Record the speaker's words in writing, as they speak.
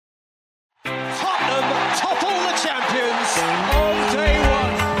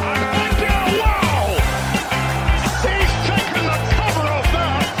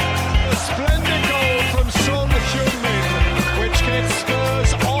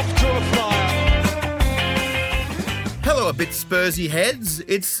bit Spursy heads.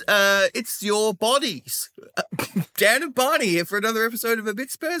 It's your bodies. Dan and Barney here for another episode of A Bit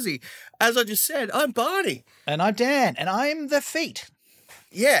Spursy. As I just said, I'm Barney. And I'm Dan, and I'm the feet.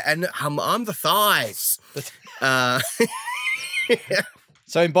 Yeah, and I'm the thighs.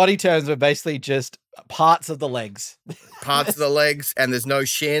 So in body terms, we're basically just parts of the legs. Parts of the legs, and there's no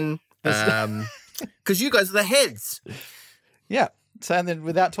shin. Because you guys are the heads. Yeah. So and then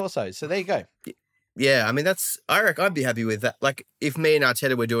without torsos. So there you go. Yeah, I mean, I reckon I'd be happy with that. Like, if me and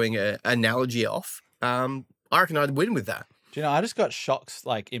Arteta were doing an analogy off, I reckon I'd win with that. Do you know, I just got shocks,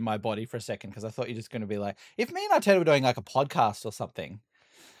 like, in my body for a second because I thought you're just going to be like, if me and Arteta were doing, like, a podcast or something,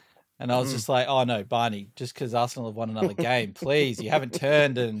 and I was just like, oh, no, Barney, just because Arsenal have won another game, please, you haven't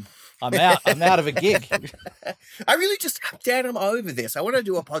turned and I'm out of a gig. I really Dan, I'm over this. I want to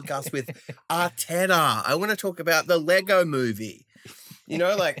do a podcast with Arteta. I want to talk about the Lego movie. You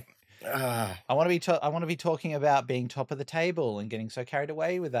know, like... I want to be talking about being top of the table and getting so carried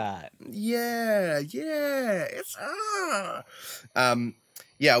away with that. Yeah. It's I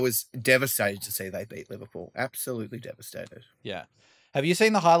was devastated to see they beat Liverpool. Absolutely devastated. Yeah. Have you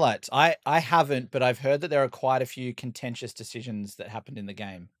seen the highlights? I haven't, but I've heard that there are quite a few contentious decisions that happened in the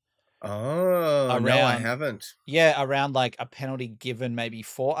game. Oh, no, I haven't. Yeah, around like a penalty given maybe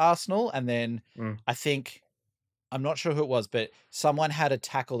for Arsenal, and then I think. I'm not sure who it was, but someone had a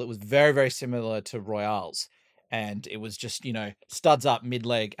tackle that was very, very similar to Royale's, and it was just, studs up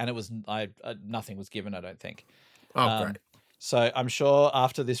mid-leg, and it was nothing was given, I don't think. Oh, great. So I'm sure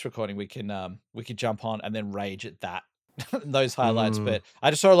after this recording we could jump on and then rage at that those highlights. But I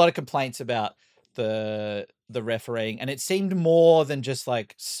just saw a lot of complaints about the refereeing, and it seemed more than just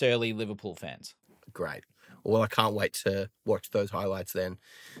like surly Liverpool fans. Great. Well, I can't wait to watch those highlights then.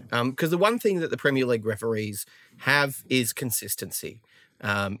 Because the one thing that the Premier League referees have is consistency,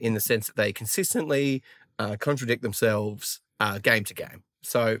 in the sense that they consistently contradict themselves game to game.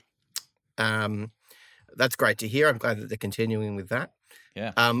 So that's great to hear. I'm glad that they're continuing with that.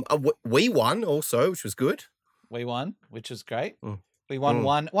 Yeah. We won also, which was good. We won, which was great. We won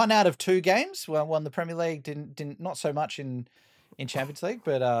one out of 2 games. We won the Premier League, didn't not so much in Champions League,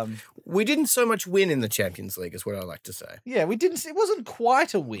 but we didn't so much win in the Champions League, is what I like to say. Yeah, we didn't. It wasn't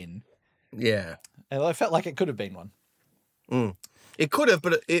quite a win. Yeah, I felt like it could have been one. It could have,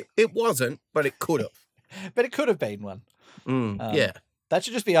 but it wasn't. But it could have. But it could have been one. Yeah, that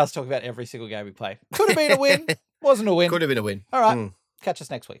should just be us talking about every single game we play. Could have been a win. Wasn't a win. Could have been a win. All right, catch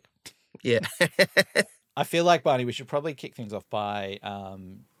us next week. Yeah. I feel like, Barney, we should probably kick things off by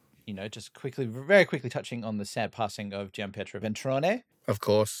just very quickly touching on the sad passing of Gianpietro Ventrone. Of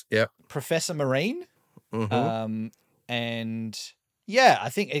course, yeah. Professor Marine. And yeah, I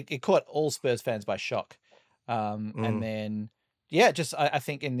think it caught all Spurs fans by shock. And then, I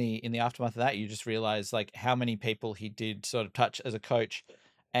think in the aftermath of that, you just realize like how many people he did sort of touch as a coach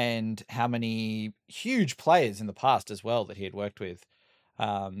and how many huge players in the past as well that he had worked with.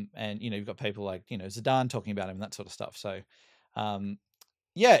 And, you've got people like, Zidane talking about him and that sort of stuff. So,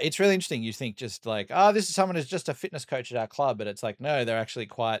 yeah, it's really interesting. You think just like, this is someone who's just a fitness coach at our club, but it's like, no, they're actually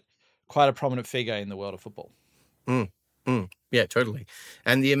quite a prominent figure in the world of football. Yeah, totally.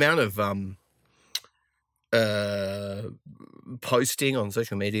 And the amount of posting on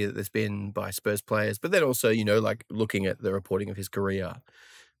social media that there's been by Spurs players, but then also, like looking at the reporting of his career,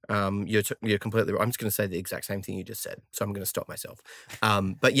 you're completely right. I'm just going to say the exact same thing you just said, so I'm going to stop myself.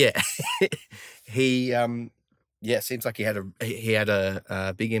 But yeah, he. Yeah, it seems like he had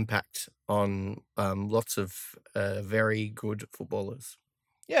a big impact on lots of very good footballers.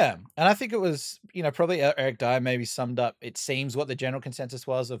 Yeah, and I think it was, probably Eric Dyer maybe summed up, it seems, what the general consensus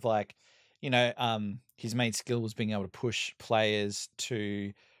was of like, his main skill was being able to push players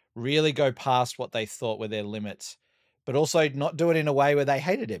to really go past what they thought were their limits, but also not do it in a way where they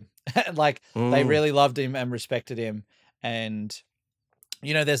hated him. Like, they really loved him and respected him. And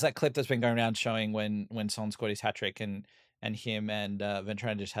there's that clip that's been going around showing when Son scored his hat-trick and him and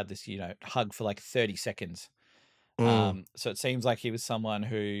Ventrone just had this, hug for like 30 seconds. So it seems like he was someone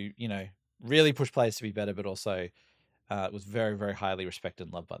who, really pushed players to be better, but also was very, very highly respected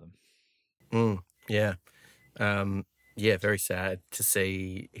and loved by them. Yeah. Very sad to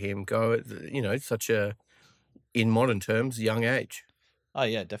see him go at, such a, in modern terms, young age. Oh,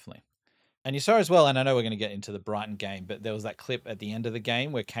 yeah, definitely. And you saw as well, and I know we're going to get into the Brighton game, but there was that clip at the end of the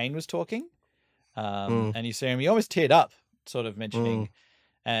game where Kane was talking, and you see him, he almost teared up, sort of mentioning,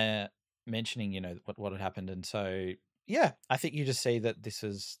 what had happened. And so, yeah, I think you just see that this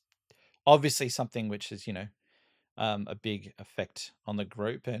is obviously something which is, a big effect on the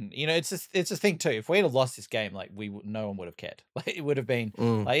group. And, it's a thing too. If we had lost this game, like no one would have cared. Like it would have been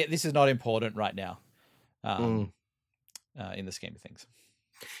like, this is not important right now. in the scheme of things.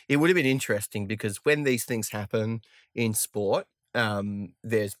 It would have been interesting because when these things happen in sport,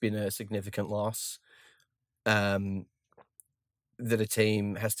 there's been a significant loss that a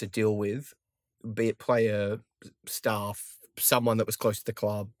team has to deal with, be it player, staff, someone that was close to the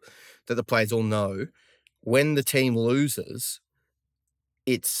club, that the players all know. When the team loses,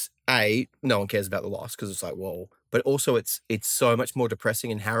 it's no one cares about the loss because it's like, whoa, but also it's so much more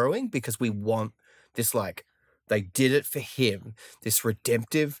depressing and harrowing because we want this, like, they did it for him, this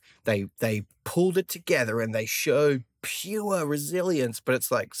redemptive, they pulled it together and they showed pure resilience, but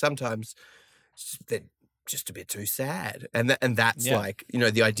it's like sometimes they're just a bit too sad, and that's like,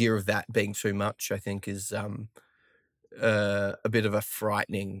 the idea of that being too much, I think, is a bit of a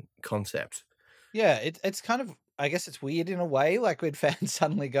frightening concept. Yeah, it's kind of, I guess it's weird in a way, like when fans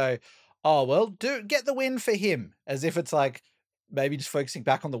suddenly go, oh, well, get the win for him, as if it's like maybe just focusing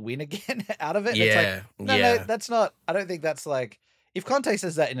back on the win again out of it. And it's like, no, that's not, I don't think that's like, if Conte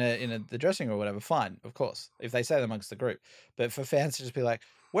says that in the dressing room or whatever, fine, of course, if they say that amongst the group. But for fans to just be like,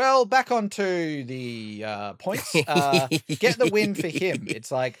 well, back onto the points, get the win for him.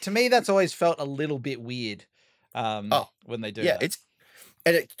 It's like, to me, that's always felt a little bit weird when they do that.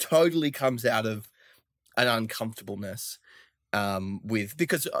 And it totally comes out of an uncomfortableness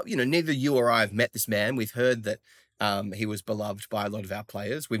because neither you or I have met this man. We've heard that he was beloved by a lot of our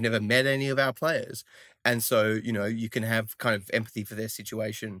players. We've never met any of our players. And so, you can have kind of empathy for their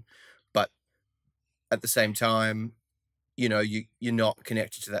situation, but at the same time, you're not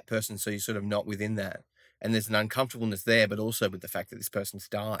connected to that person, so you're sort of not within that. And there's an uncomfortableness there, but also with the fact that this person's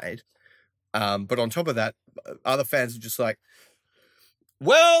died. But on top of that, other fans are just like,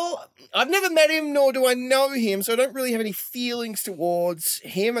 well, I've never met him, nor do I know him, so I don't really have any feelings towards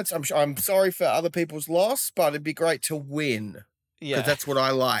him. I'm sorry for other people's loss, but it'd be great to win. Yeah. Because that's what I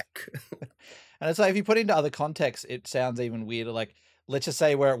like. And it's like, if you put it into other contexts, it sounds even weirder. Like, let's just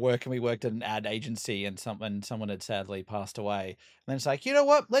say we're at work and we worked at an ad agency and someone had sadly passed away. And then it's like, you know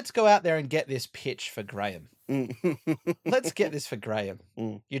what? Let's go out there and get this pitch for Graham. Let's get this for Graham.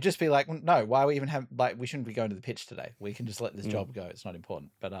 You'd just be like, no, why we even have, like, we shouldn't be going to the pitch today. We can just let this job go. It's not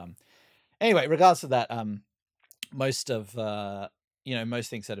important. But anyway, regards to that, most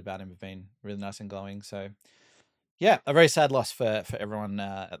things said about him have been really nice and glowing. So yeah, a very sad loss for everyone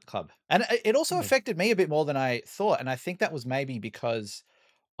at the club. And it also affected me a bit more than I thought. And I think that was maybe because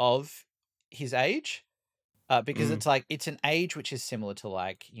of his age. Because it's like, it's an age which is similar to,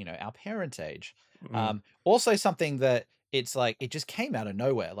 like, our parents' age. Also something that it's like, it just came out of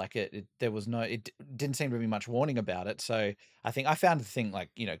nowhere. Like it didn't seem to be much warning about it. So I think I found the thing,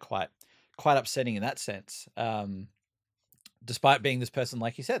 like, quite upsetting in that sense. Despite being this person,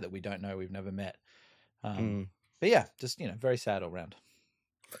 like you said, that we don't know, we've never met. But yeah, just, very sad all round.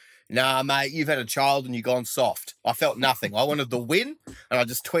 Nah, mate, you've had a child and you've gone soft. I felt nothing. I wanted the win, and I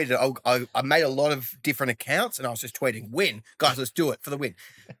just tweeted. I made a lot of different accounts, and I was just tweeting, win. Guys, let's do it for the win.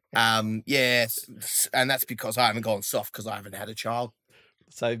 Yes, and that's because I haven't gone soft because I haven't had a child.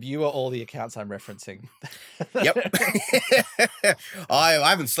 So you are all the accounts I'm referencing. Yep. I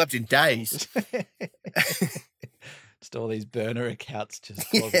haven't slept in days. Just all these burner accounts just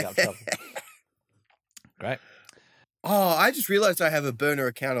causing up trouble. Great. Oh, I just realized I have a burner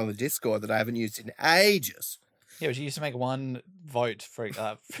account on the Discord that I haven't used in ages. Yeah, but you used to make one vote for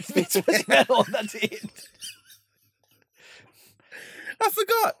metal, and that's it. I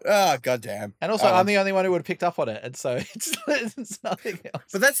forgot. Oh, goddamn. And also, I'm the only one who would have picked up on it, and so it's nothing else.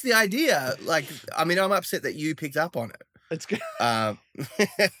 But that's the idea. Like, I mean, I'm upset that you picked up on it. It's good.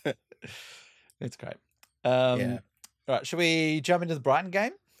 It's great. Yeah. All right, should we jump into the Brighton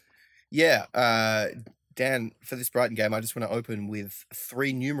game? Yeah. Dan, for this Brighton game, I just want to open with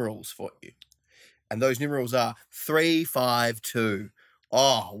 3 numerals for you. And those numerals are 3-5-2.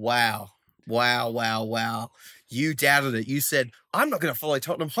 Oh, wow. Wow. You doubted it. You said, I'm not going to follow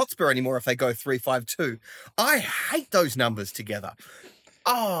Tottenham Hotspur anymore if they go 3-5-2. I hate those numbers together.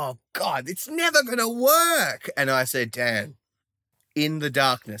 Oh, God, it's never going to work. And I said, Dan, in the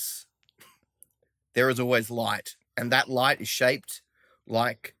darkness, there is always light. And that light is shaped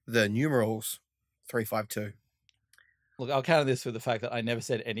like the numerals 3-5-2. Look, I'll counter this with the fact that I never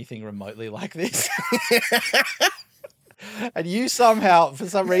said anything remotely like this. And you somehow, for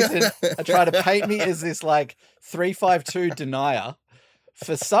some reason, are trying to paint me as this, like, 3-5-2 denier.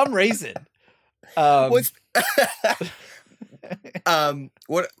 For some reason. It's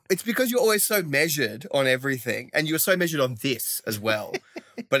because you're always so measured on everything. And you were so measured on this as well.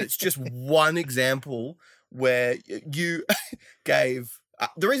 But it's just one example where you gave...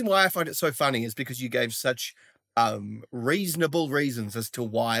 the reason why I find it so funny is because you gave such reasonable reasons as to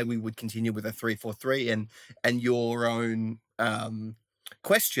why we would continue with a 3-4-3, and your own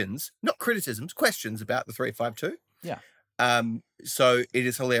questions, not criticisms, questions about the 3-5-2. Yeah. So it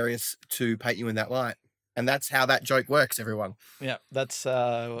is hilarious to paint you in that light. And that's how that joke works, everyone. Yeah, that's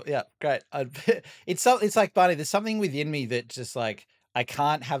yeah, great. It's like, Barney, there's something within me that just like I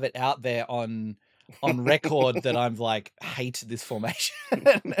can't have it out there on record that I'm like hate this formation.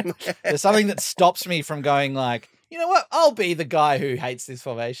 There's something that stops me from going like, you know what? I'll be the guy who hates this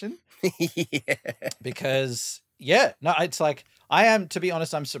formation. Yeah. Because no, it's like I am, to be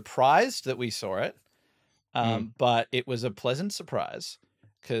honest, I'm surprised that we saw it. But it was a pleasant surprise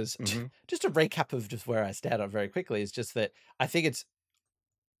because just a recap of just where I stand on very quickly is just that I think it's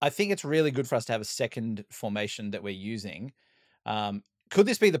really good for us to have a second formation that we're using. Could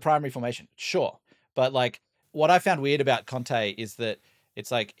this be the primary formation? Sure. But like what I found weird about Conte is that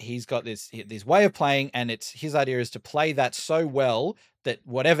it's like he's got this way of playing, and it's his idea is to play that so well that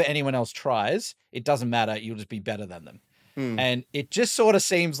whatever anyone else tries, it doesn't matter. You'll just be better than them. And it just sort of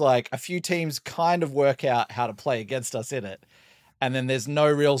seems like a few teams kind of work out how to play against us in it. And then there's no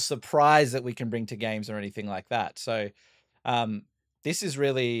real surprise that we can bring to games or anything like that. So this is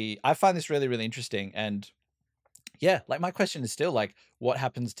really, I find this really, really interesting. And yeah, like my question is still like, what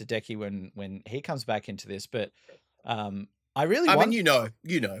happens to Decky when he comes back into this? But I mean, you know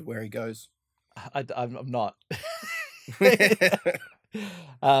where he goes. I'm not. But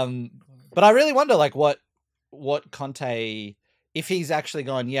I really wonder like what Conte, if he's actually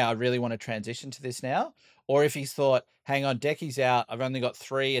gone, yeah, I really want to transition to this now, or if he's thought, hang on, Decky's out, I've only got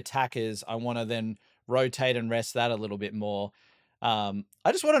 3 attackers, I want to then rotate and rest that a little bit more. I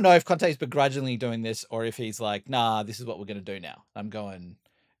just want to know if Conte's begrudgingly doing this, or if he's like, nah, this is what we're going to do now. I'm going,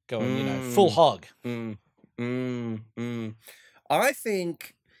 full hog. I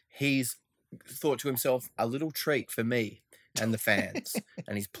think he's thought to himself, a little treat for me and the fans,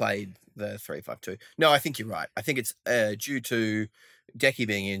 and he's played the 3-5-2. No, I think you're right. I think it's due to Decky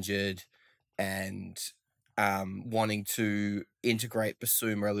being injured and wanting to integrate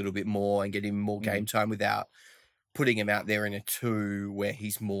Basuma a little bit more and get him more game time without putting him out there in a 2 where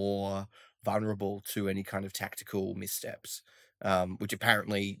he's more vulnerable to any kind of tactical missteps, which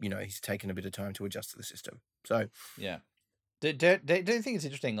apparently, he's taken a bit of time to adjust to the system. So yeah. Do you think it's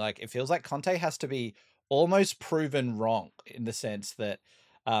interesting? Like, it feels like Conte has to be almost proven wrong in the sense that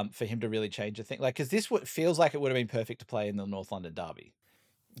for him to really change a thing. Like, because this feels like it would have been perfect to play in the North London derby.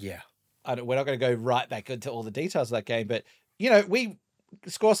 Yeah. We're not going to go right back into all the details of that game, but, we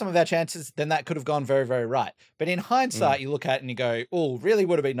score some of our chances, then that could have gone very, very right. But in hindsight, you look at it and you go, oh, really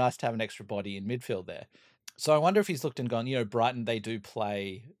would have been nice to have an extra body in midfield there. So I wonder if he's looked and gone, Brighton, they do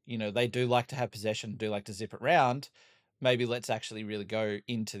play, they do like to have possession, do like to zip it round. Maybe let's actually really go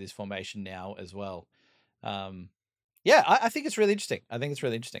into this formation now as well. I think it's really interesting. I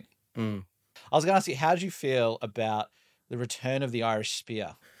was going to ask you, how did you feel about the return of the Irish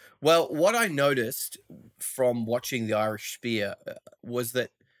Spear? Well, what I noticed from watching the Irish Spear was that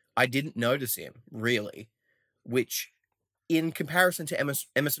I didn't notice him, really, which in comparison to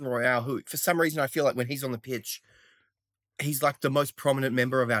Emerson Royale, who for some reason I feel like when he's on the pitch, he's like the most prominent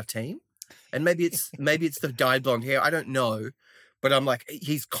member of our team. And maybe it's the dyed blonde hair. I don't know. But I'm like,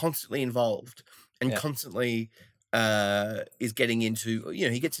 he's constantly involved and constantly is getting into,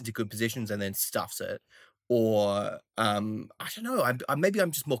 he gets into good positions and then stuffs it. Or, I don't know, maybe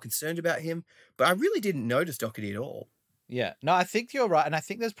I'm just more concerned about him. But I really didn't notice Doherty at all. Yeah. No, I think you're right. And I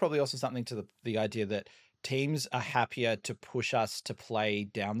think there's probably also something to the idea that teams are happier to push us to play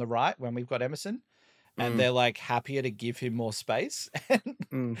down the right when we've got Emerson. And they're like happier to give him more space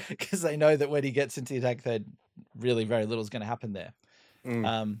because they know that when he gets into the attack, that really very little is going to happen there.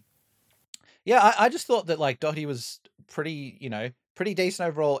 I just thought that like Doherty was pretty decent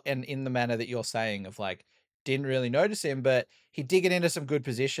overall, and in the manner that you're saying of like, didn't really notice him, but he did get into some good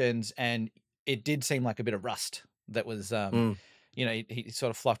positions, and it did seem like a bit of rust that was, he sort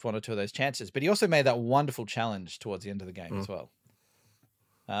of fluffed 1 or 2 of those chances, but he also made that wonderful challenge towards the end of the game as well.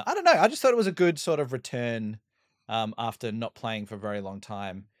 I don't know. I just thought it was a good sort of return after not playing for a very long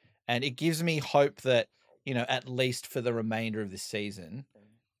time. And it gives me hope that, at least for the remainder of this season,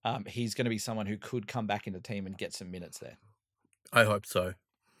 he's going to be someone who could come back in the team and get some minutes there. I hope so.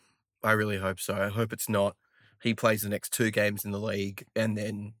 I really hope so. I hope it's not he plays the next 2 games in the league and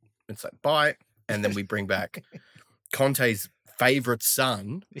then it's like, bye. And then we bring back Conte's favourite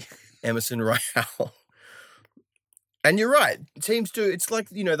son, Emerson Royale. And you're right. Teams do. It's like,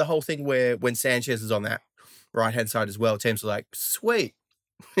 the whole thing where when Sanchez is on that right-hand side as well, teams are like, sweet.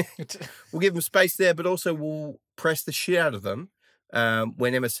 We'll give them space there, but also we'll press the shit out of them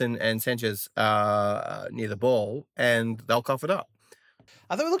when Emerson and Sanchez are near the ball, and they'll cough it up.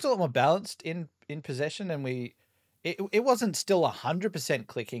 I thought we looked a lot more balanced in possession, and it wasn't still 100%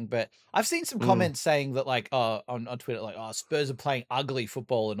 clicking, but I've seen some comments saying that like on Twitter, like, oh, Spurs are playing ugly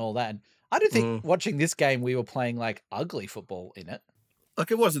football and all that. And I don't think watching this game we were playing like ugly football in it.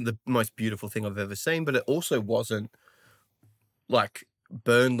 Like, it wasn't the most beautiful thing I've ever seen, but it also wasn't like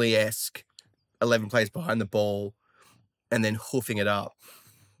Burnley-esque 11 players behind the ball and then hoofing it up.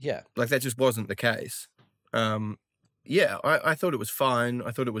 Yeah. Like, that just wasn't the case. Yeah, I thought it was fine.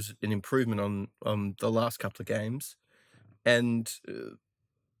 I thought it was an improvement on the last couple of games. And,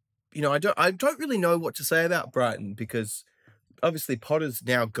 you know, I don't really know what to say about Brighton, because obviously Potter's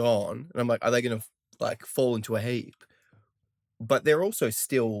now gone. And I'm like, are they going to, like, fall into a heap? But they're also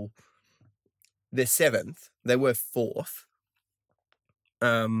still, they're 7th. They were 4th.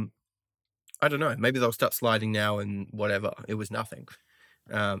 I don't know. Maybe they'll start sliding now and whatever. It was nothing.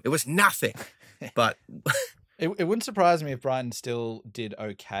 It was nothing. But it wouldn't surprise me if Brighton still did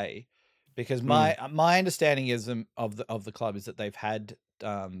okay, because my understanding is of the club is that they've had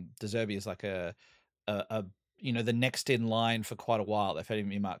De Zerbi as like a you know, the next in line for quite a while. They've had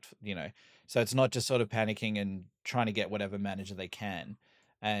him earmarked, you know, so it's not just sort of panicking and trying to get whatever manager they can.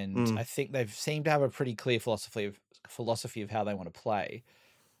 And I think they've seemed to have a pretty clear philosophy of how they want to play.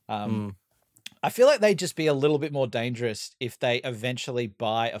 I feel like they'd just be a little bit more dangerous if they eventually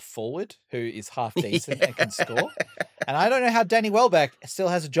buy a forward who is half decent and can score. And I don't know how Danny Welbeck still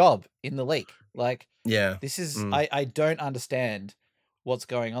has a job in the league. Like, this is, I don't understand what's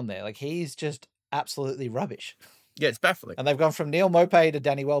going on there. Like, he's just absolutely rubbish. Yeah, it's baffling. And they've gone from Neil Maupay to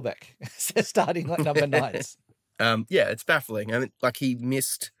Danny Welbeck starting like number 9s. Yeah, it's baffling. I mean, like, he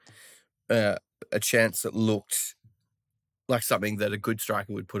missed a chance that looked like something that a good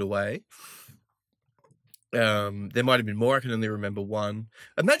striker would put away. There might have been more. I can only remember one.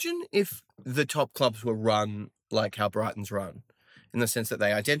 Imagine if the top clubs were run like how Brighton's run, in the sense that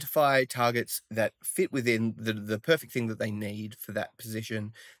they identify targets that fit within the perfect thing that they need for that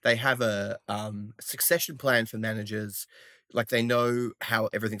position. They have a succession plan for managers. Like, they know how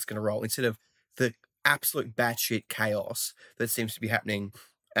everything's going to roll, instead of the absolute batshit chaos that seems to be happening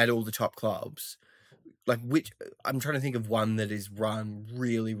at all the top clubs. Like, I'm trying to think of one that is run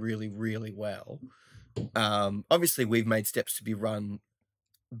really, really, really well. Obviously we've made steps to be run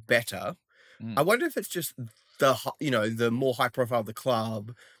better. I wonder if it's just the more high profile the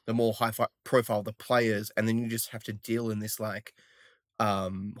club, the more high profile the players, and then you just have to deal in this like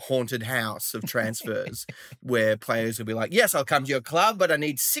haunted house of transfers where players will be like, yes, I'll come to your club, but I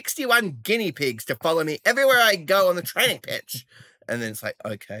need 61 guinea pigs to follow me everywhere I go on the training pitch. And then it's like,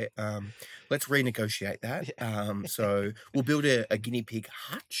 okay, let's renegotiate that. So we'll build a guinea pig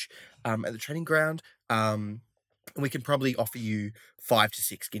hutch at the training ground. And we can probably offer you 5 to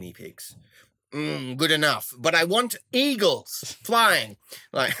 6 guinea pigs. Good enough. But I want eagles flying.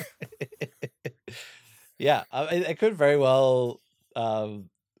 Like, yeah, it could very well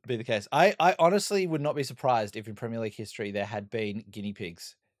be the case. I honestly would not be surprised if in Premier League history there had been guinea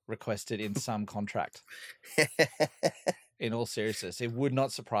pigs requested in some contract. In all seriousness, it would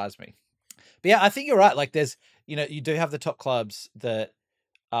not surprise me. But yeah, I think you're right. Like, there's, you know, you do have the top clubs that,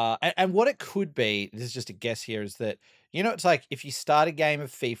 and what it could be, this is just a guess here, is that, you know, it's like if you start a game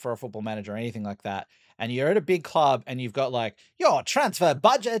of FIFA or Football Manager or anything like that, and you're at a big club and you've got like, your transfer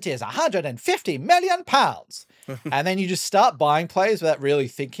budget is £150 million. And then you just start buying players without really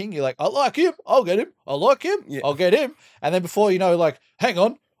thinking. You're like, I like him, I'll get him. I like him, I'll get him. And then before you know, like, hang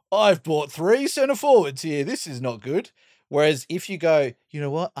on, I've bought 3 centre forwards here. This is not good. Whereas if you go, you know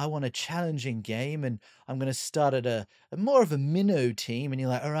what, I want a challenging game and I'm going to start at a more of a minnow team, and you're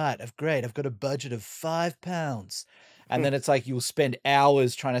like, all right, great, I've got a budget of £5. And then it's like you'll spend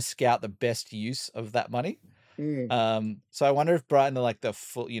hours trying to scout the best use of that money. So I wonder if Brighton are like the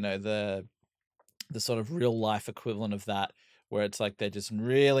full, you know, the sort of real life equivalent of that, where it's like they're just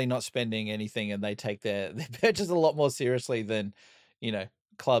really not spending anything and they take their purchase a lot more seriously than, you know,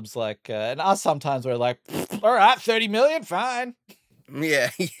 clubs like and us sometimes we're like, all right, 30 million, fine. Yeah.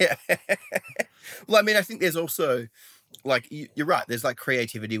 Well, I mean, I think there's also like, you're right, there's like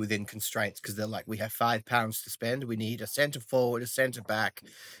creativity within constraints, because they're like, we have £5 to spend, we need a centre forward, a centre back,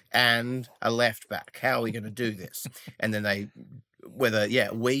 and a left back. How are we going to do this? And then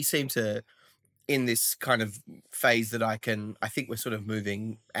we seem to, in this kind of phase that I think we're sort of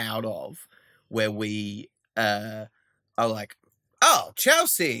moving out of, where we are like, oh,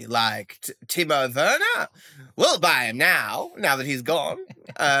 Chelsea, like Timo Werner, we'll buy him now that he's gone.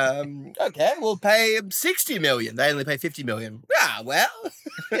 Okay, we'll pay him 60 million. They only pay 50 million. Ah, well.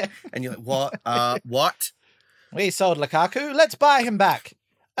 And you're like, what? What? We sold Lukaku. Let's buy him back.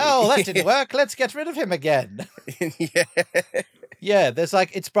 Oh, that didn't work. Let's get rid of him again. Yeah. Yeah, there's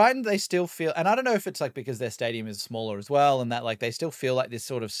like, it's Brighton, they still feel, and I don't know if it's like because their stadium is smaller as well, and that like they still feel like this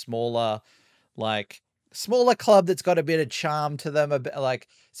sort of smaller club that's got a bit of charm to them, a bit like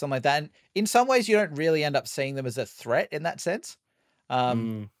something like that. And in some ways, you don't really end up seeing them as a threat in that sense.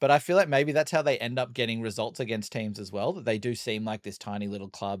 But I feel like maybe that's how they end up getting results against teams as well, that they do seem like this tiny little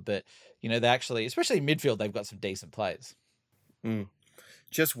club, but they actually, especially in midfield, they've got some decent players.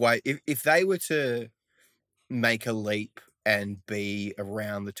 Just wait. If they were to make a leap and be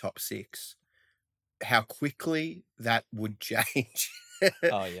around the top 6, how quickly that would change.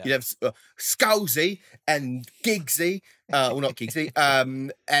 Oh, yeah. You'd have Scalzi and Giggsy, well, not Giggsy,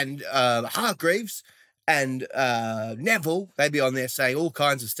 and Hargreaves and Neville. They'd be on there saying all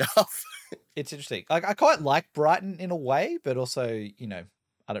kinds of stuff. It's interesting. Like, I quite like Brighton in a way, but also, I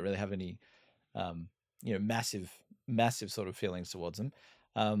don't really have any, massive sort of feelings towards them.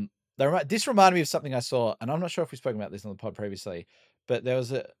 This reminded me of something I saw, and I'm not sure if we've spoken about this on the pod previously, but there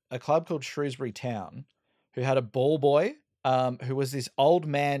was a club called Shrewsbury Town who had a ball boy who was this old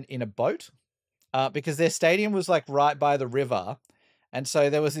man in a boat because their stadium was like right by the river. And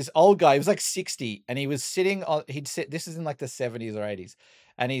so there was this old guy, he was like 60, and he was sitting on, this is in like the 70s or 80s,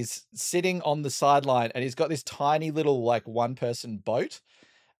 and he's sitting on the sideline, and he's got this tiny little like one-person boat.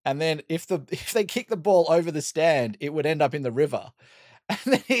 And then if they kick the ball over the stand, it would end up in the river. And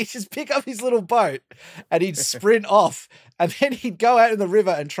then he'd just pick up his little boat and he'd sprint off. And then he'd go out in the river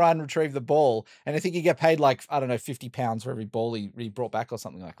and try and retrieve the ball. And I think he'd get paid like, I don't know, £50 for every ball he brought back or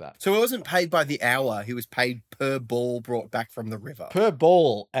something like that. So it wasn't paid by the hour. He was paid per ball brought back from the river. Per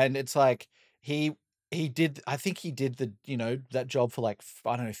ball. And it's like I think he did that job for like,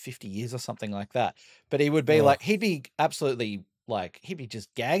 I don't know, 50 years or something like that. But he would be like, he'd be absolutely like, he'd be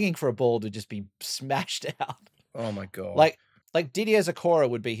just gagging for a ball to just be smashed out. Oh my God. Like Didier Zakora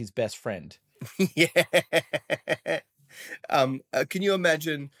would be his best friend. Yeah. Can you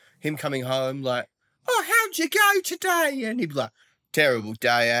imagine him coming home like, oh, how'd you go today? And he'd be like, terrible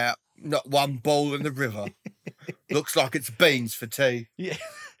day out. Not one ball in the river. Looks like it's beans for tea. Yeah.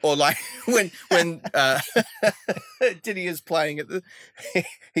 Or like when Didier's playing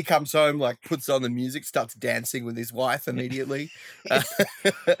he comes home, like puts on the music, starts dancing with his wife immediately.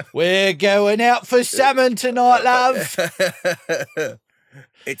 We're going out for salmon tonight, love.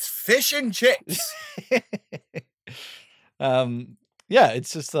 It's fish and chips. Yeah,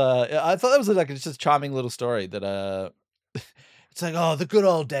 it's just I thought that was like it's just a charming little story that it's like, oh, the good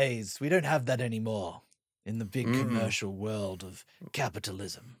old days. We don't have that anymore in the big commercial world of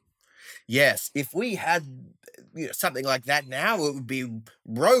capitalism. Yes, if we had something like that now, it would be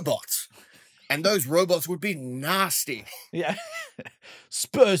robots. And those robots would be nasty. Yeah.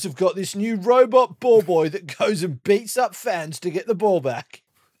 Spurs have got this new robot ball boy that goes and beats up fans to get the ball back.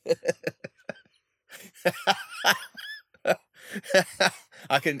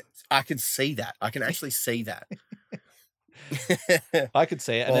 I can see that. I can actually see that. I could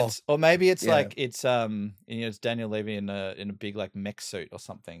see it, and or maybe it's like it's it's Daniel Levy in a big like mech suit or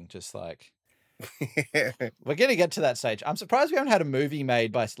something, just like we're gonna get to that stage. I'm surprised we haven't had a movie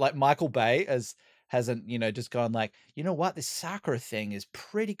made by like Michael Bay hasn't just gone like, you know what, this Sakura thing is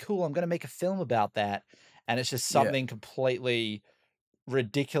pretty cool. I'm gonna make a film about that, and it's just something completely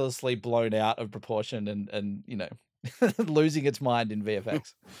ridiculously blown out of proportion and losing its mind in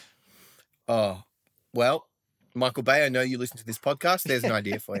VFX. Oh well. Michael Bay, I know you listen to this podcast. There's an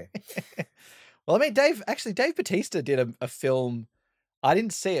idea for you. Well, I mean, Dave Bautista did a film. I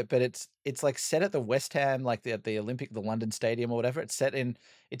didn't see it, but it's like set at the West Ham, like the London Stadium or whatever. It's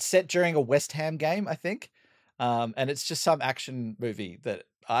set during a West Ham game, I think. And it's just some action movie that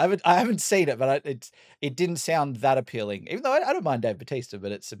I haven't seen it, but it didn't sound that appealing. Even though I don't mind Dave Bautista,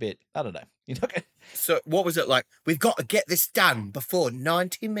 but it's a bit, I don't know. So what was it like? We've got to get this done before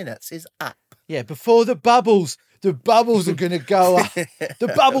 90 minutes is up. Yeah, before the bubbles are going to go up.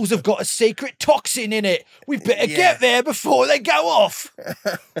 The bubbles have got a secret toxin in it. We better get there before they go off.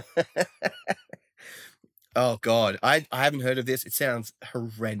 Oh, God. I haven't heard of this. It sounds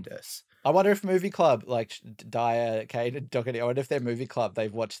horrendous. I wonder if Movie Club, like Dyer, Kate, and Doherty, I wonder if their Movie Club,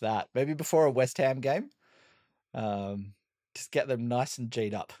 they've watched that. Maybe before a West Ham game. Just get them nice and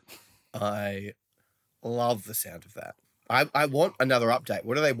G'd up. I love the sound of that. I want another update.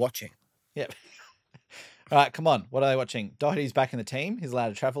 What are they watching? Yep. All right, come on. What are they watching? Doherty's back in the team. He's allowed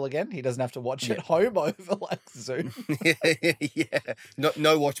to travel again. He doesn't have to watch at home over like Zoom. Yeah.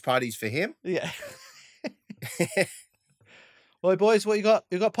 No watch parties for him. Yeah. Well, boys, what you got?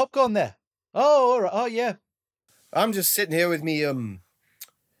 You got popcorn there? Oh, all right. Oh, yeah. I'm just sitting here with me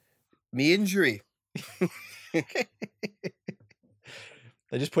injury. They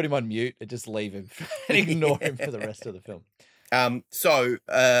just put him on mute and just leave him and ignore him for the rest of the film. So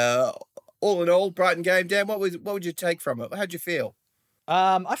all in all, Brighton game, Dan, what would you take from it? How'd you feel?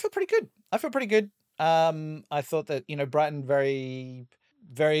 I feel pretty good. I thought that, Brighton very,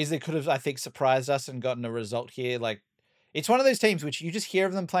 very easily could have, I think, surprised us and gotten a result here. Like, it's one of those teams which you just hear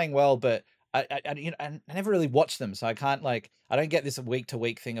of them playing well, but I never really watch them, so I can't I don't get this week to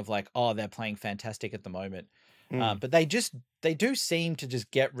week thing of like, oh, they're playing fantastic at the moment. But they do seem to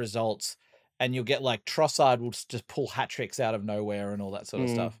just get results, and you'll get like Trossard will just pull hat tricks out of nowhere and all that sort of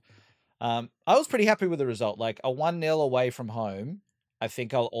stuff. I was pretty happy with the result. Like a 1-0 away from home, I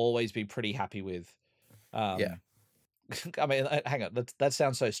think I'll always be pretty happy with. Yeah. I mean, hang on, that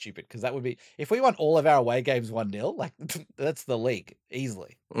sounds so stupid because that would be if we won all of our away games 1-0, like that's the league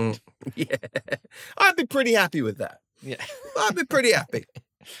easily. Yeah, I'd be pretty happy with that. Yeah, I'd be pretty happy.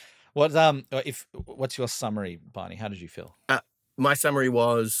 What's your summary, Barney? How did you feel? My summary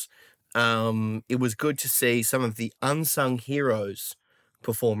was, it was good to see some of the unsung heroes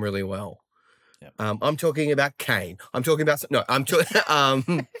perform really well. Yep. I'm talking about Kane. I'm talking about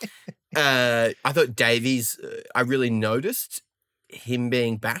I thought Davies. I really noticed him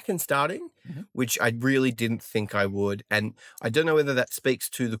being back and starting, which I really didn't think I would. And I don't know whether that speaks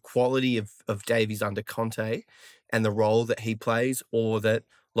to the quality of Davies under Conte and the role that he plays, or that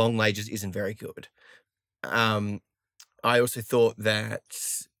Longley just isn't very good. I also thought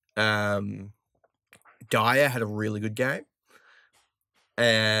that Dyer had a really good game.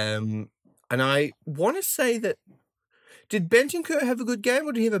 And I want to say that, did Bentancur have a good game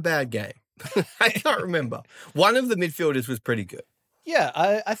or did he have a bad game? I can't remember. One of the midfielders was pretty good.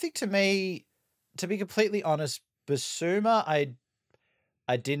 Yeah, I think to me, to be completely honest, Basuma,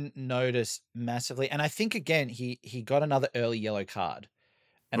 I didn't notice massively. And I think, again, he got another early yellow card.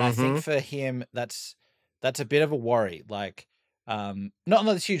 And I think for him, that's a bit of a worry. Like, not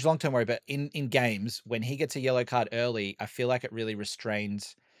this huge long-term worry, but in games, when he gets a yellow card early, I feel like it really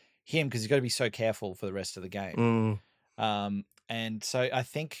restrains him because he's got to be so careful for the rest of the game. And so I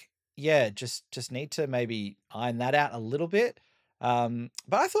think, yeah, just need to maybe iron that out a little bit. But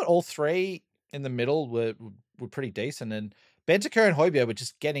I thought all three in the middle were pretty decent, and Bentancur and Højbjerg were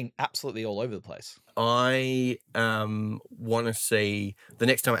just getting absolutely all over the place. I want to see the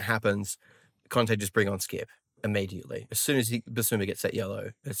next time it happens, Conte just bring on Skip immediately. As soon as Basuma gets that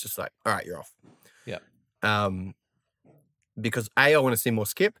yellow, it's just like, all right, you're off. Yeah. Because A, I want to see more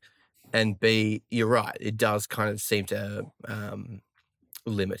Skip, and B, you're right, it does kind of seem to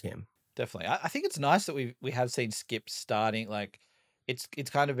limit him. Definitely. I think it's nice that we have seen Skip starting. Like, it's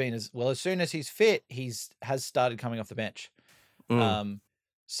kind of been as soon as he's fit, has started coming off the bench.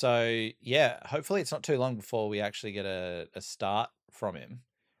 So yeah, hopefully it's not too long before we actually get a start from him.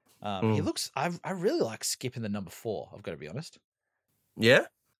 He looks. I really like Skip in the number 4. I've got to be honest. Yeah.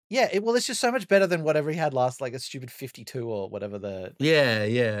 Yeah. It's just so much better than whatever he had last, like a stupid 52 or whatever the.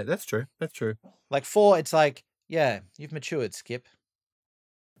 Yeah. That's true. Like 4, it's like, yeah, you've matured, Skip.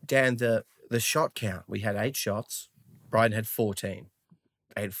 Dan, the shot count, we had 8 shots. Brighton had 14.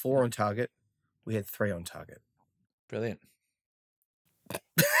 They had 4 on target. We had 3 on target. Brilliant.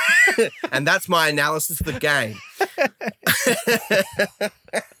 And that's my analysis of the game.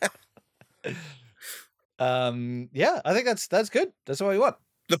 Yeah, I think that's good. That's what we want.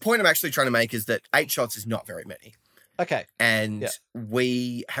 The point I'm actually trying to make is that 8 shots is not very many. Okay. And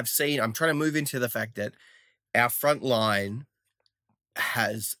we have seen, I'm trying to move into the fact that our front line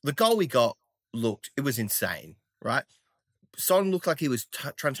has, the goal we got it was insane, right? Son looked like he was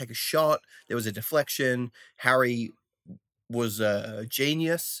trying to take a shot. There was a deflection. Harry was a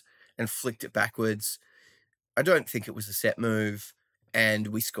genius and flicked it backwards. I don't think it was a set move, and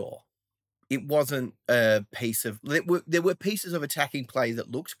we score. It wasn't a piece of... There were pieces of attacking play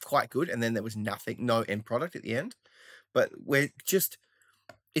that looked quite good, and then there was no end product at the end. But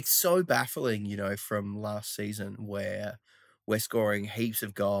it's so baffling, from last season where we're scoring heaps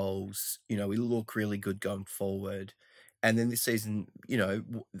of goals. We look really good going forward. And then this season,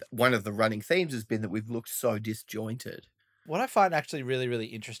 one of the running themes has been that we've looked so disjointed. What I find actually really, really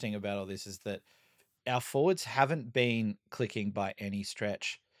interesting about all this is that our forwards haven't been clicking by any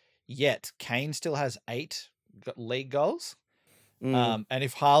stretch, yet Kane still has 8 league goals. And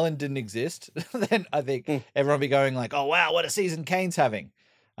if Haaland didn't exist, then I think everyone would be going like, oh, wow, what a season Kane's having.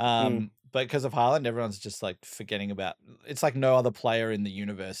 But because of Haaland, everyone's just like forgetting about... It's like no other player in the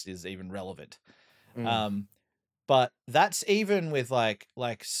universe is even relevant. But that's even with like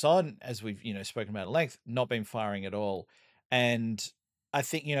Son, as we've, spoken about at length, not been firing at all. And I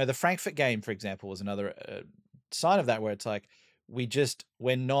think, the Frankfurt game, for example, was another sign of that, where it's like,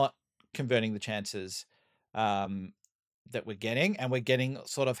 we're not converting the chances. um, that we're getting, and we're getting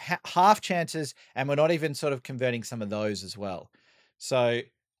sort of half chances, and we're not even sort of converting some of those as well. So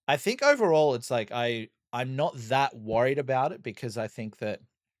I think overall, it's like I'm not that worried about it, because I think that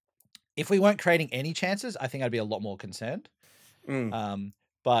if we weren't creating any chances, I think I'd be a lot more concerned. Mm, Um,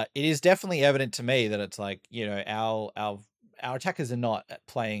 but it is definitely evident to me that it's like, our attackers are not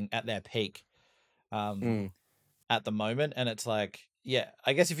playing at their peak um, mm, at the moment, and it's like, yeah,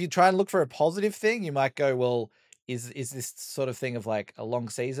 I guess if you try and look for a positive thing, you might go, well, is this sort of thing of like a long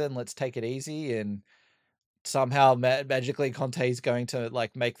season? Let's take it easy, and somehow magically Conte's going to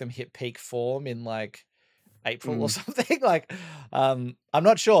like make them hit peak form in like April or mm. something. Like, I'm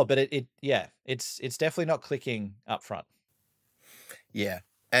not sure, but yeah, it's definitely not clicking up front. Yeah.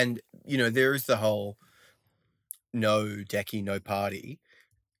 And, there is the whole no decky, no party,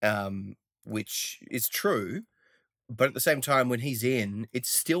 um, which is true. But at the same time, when he's in, it's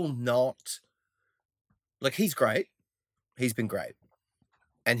still not like he's great. He's been great.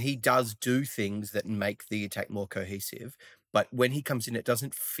 And he does do things that make the attack more cohesive. But when he comes in, it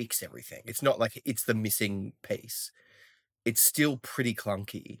doesn't fix everything. It's not like it's the missing piece. It's still pretty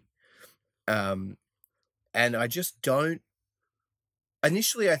clunky. Um, and I just don't.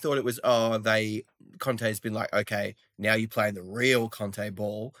 Initially, I thought it was, Conte's been like, okay, now you're playing the real Conte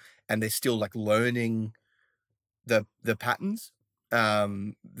ball, and they're still like learning the patterns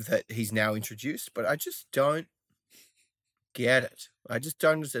that he's now introduced. But I just don't get it. I just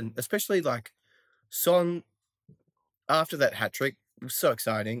don't understand, especially like Son after that hat trick was so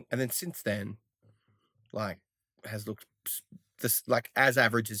exciting, and then since then, like, has looked this like as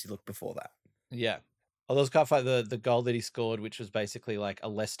average as he looked before that. Yeah. Although it's kind of like the goal that he scored, which was basically like a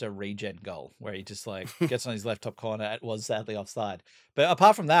Leicester regen goal, where he just like gets on his left top corner. It was sadly offside. But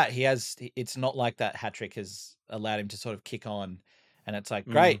apart from that, it's not like that hat trick has allowed him to sort of kick on. And it's like,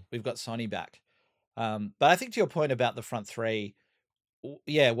 great, Mm, we've got Sonny back. But I think to your point about the front three,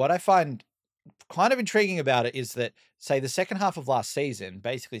 yeah, what I find kind of intriguing about it is that, say, the second half of last season,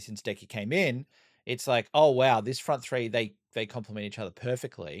 basically since Decky came in, it's like, oh wow, this front three, they complement each other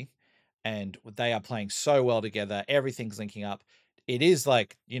perfectly, and they are playing so well together. Everything's linking up. It is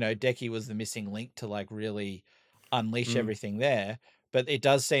like, Decky was the missing link to like really unleash mm, everything there. But it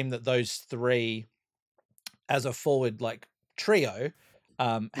does seem that those three, as a forward like trio,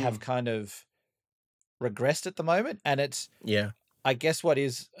 have mm. kind of regressed at the moment, and it's Yeah. I guess what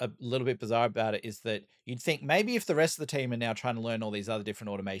is a little bit bizarre about it is that you'd think maybe if the rest of the team are now trying to learn all these other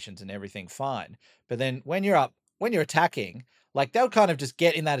different automations and everything, fine. But then when you're attacking, like they'll kind of just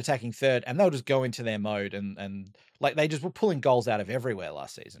get in that attacking third, and they'll just go into their mode, and like they just were pulling goals out of everywhere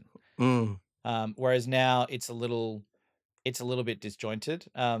last season. Mm, Whereas now it's a little bit disjointed.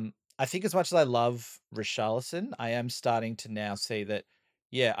 I think as much as I love Richarlison, I am starting to now see that,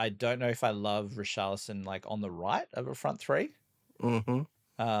 yeah, I don't know if I love Richarlison like on the right of a front three. mm-hmm.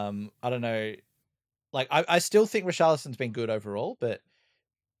 I don't know. Like I still think Richarlison's been good overall, but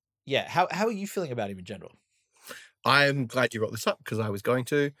yeah, how are you feeling about him in general? I'm glad you brought this up because I was going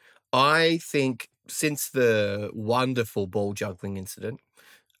to. I think since the wonderful ball juggling incident,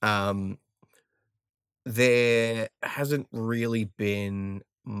 um, there hasn't really been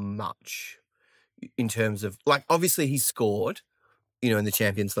much in terms of like obviously he scored, in the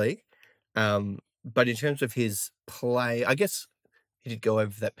Champions League. But in terms of his play, I guess he did go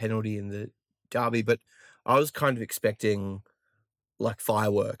over that penalty in the derby, but I was kind of expecting like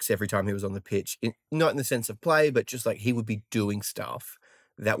fireworks every time he was on the pitch. Not in the sense of play, but just like he would be doing stuff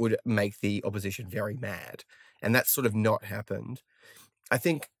that would make the opposition very mad. And that's sort of not happened. I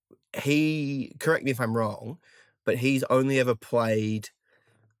think correct me if I'm wrong, but he's only ever played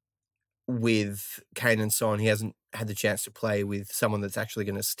with Kane and Son. He hasn't had the chance to play with someone that's actually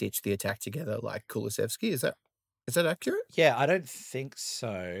going to stitch the attack together like Kulusevski. Is that accurate? Yeah, I don't think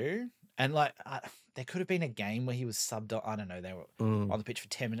so. And like, there could have been a game where he was subbed on. I don't know. They were Mm, on the pitch for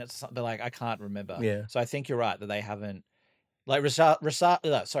 10 minutes or something. But like, I can't remember. yeah. So I think you're right that they haven't. Like,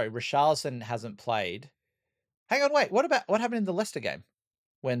 Richarlison hasn't played. Hang on, wait. What happened in the Leicester game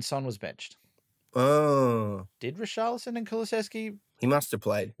when Son was benched? Oh, Did Richarlison and Kulusevski? he must have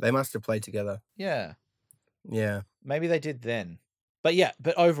played. They must have played together. Yeah. Yeah. Maybe they did then. But yeah,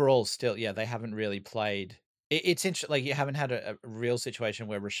 but overall, still, yeah, they haven't really played. It's interesting. Like, you haven't had a real situation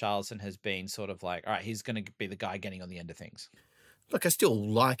where Richarlison has been sort of like, all right, he's going to be the guy getting on the end of things. Look, I still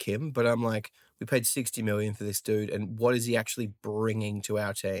like him, but I'm like, we paid 60 million for this dude, and what is he actually bringing to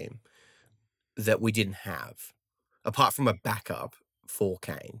our team that we didn't have, apart from a backup for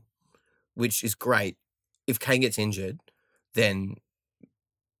Kane, which is great. If Kane gets injured, then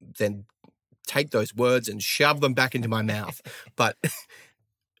take those words and shove them back into my mouth. But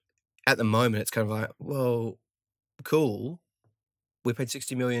at the moment, it's kind of like, well, cool. We paid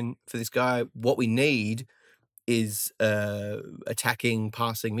 60 million for this guy. What we need is attacking,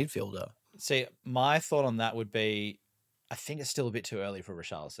 passing midfielder. See, my thought on that would be, I think it's still a bit too early for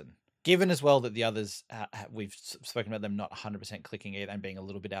Richarlison. Given as well that the others, we've spoken about them not 100% clicking either and being a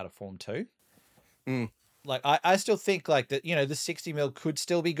little bit out of form too. Like, I still think like that, the 60 mil could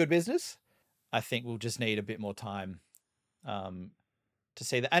still be good business. I think we'll just need a bit more time to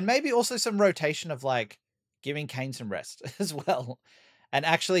see that. And maybe also some rotation of like giving Kane some rest as well. And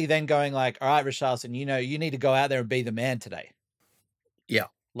actually then going like, all right, Richarlison, you need to go out there and be the man today. Yeah.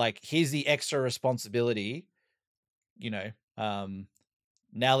 Like, here's the extra responsibility,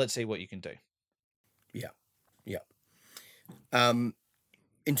 now let's see what you can do. Yeah.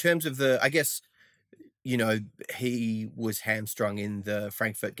 In terms of I guess, he was hamstrung in the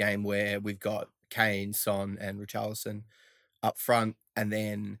Frankfurt game where we've got Kane, Son, and Richarlison up front, and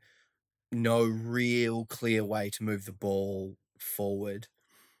then no real clear way to move the ball forward,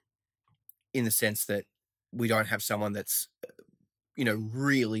 in the sense that we don't have someone that's,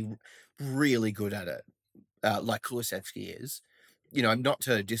 really, really good at it, like Kulusevski is. Not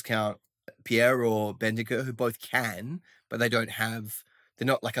to discount Pierre or Bendiker, who both can, but they're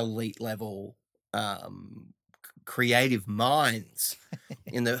not like elite level creative minds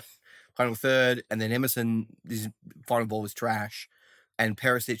in the final third. And then Emerson, his final ball was trash, and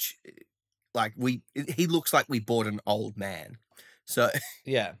Perisic, he looks like we bought an old man. So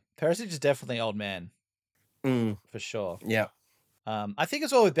yeah, Perisic is definitely old man for sure. Yeah. I think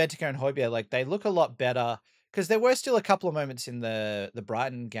as well with Bentancur and Højbjerg, like they look a lot better, because there were still a couple of moments in the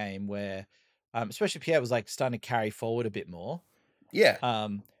Brighton game where, especially Pierre was like starting to carry forward a bit more. Yeah.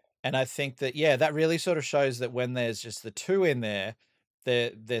 And I think that, that really sort of shows that when there's just the two in there,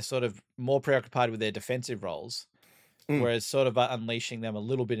 they're sort of more preoccupied with their defensive roles, whereas sort of unleashing them a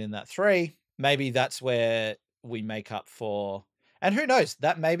little bit in that three, maybe that's where we make up for. And who knows,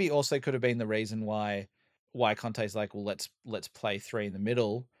 that maybe also could have been the reason why Conte's like, well, let's play three in the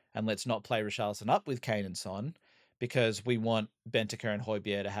middle and let's not play Richarlison up with Kane and Son, because we want Bentancur and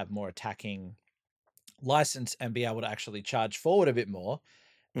Højbjerg to have more attacking license and be able to actually charge forward a bit more.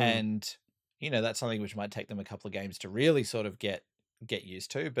 And, that's something which might take them a couple of games to really sort of get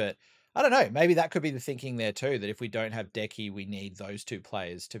used to. But I don't know, maybe that could be the thinking there too, that if we don't have Decky, we need those two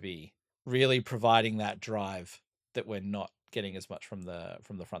players to be really providing that drive that we're not getting as much from the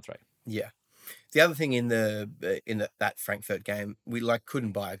front three. Yeah. The other thing in that Frankfurt game, we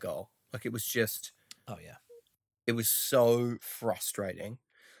couldn't buy a goal. Like, it was just, it was so frustrating.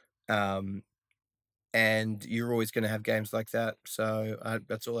 And you're always going to have games like that. So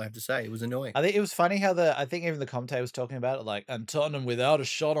that's all I have to say. It was annoying. I think it was funny how I think even the commentator was talking about it, like, and Tottenham without a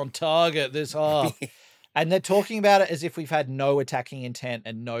shot on target this half. And they're talking about it as if we've had no attacking intent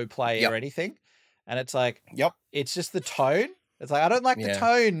and no play or anything. And it's like, it's just the tone. It's like, I don't like the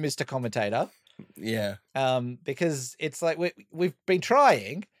tone, Mr. Commentator. Yeah. Because it's like we've been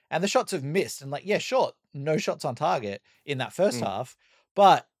trying and the shots have missed. And like, sure, no shots on target in that first half,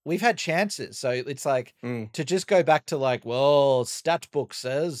 but we've had chances. So it's like to just go back to like, well, stat book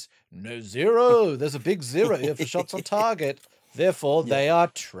says no zero. There's a big zero here for shots on target. Therefore, they are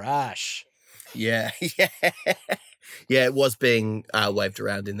trash. Yeah. Yeah, it was being waved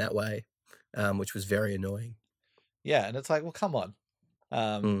around in that way, which was very annoying. Yeah, and it's like, well, come on.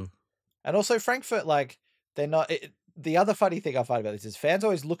 And also Frankfurt, like, they're not... the other funny thing I find about this is fans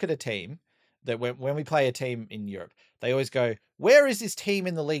always look at a team that when we play a team in Europe, they always go, where is this team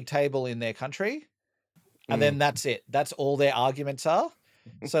in the league table in their country? And then that's it. That's all their arguments are.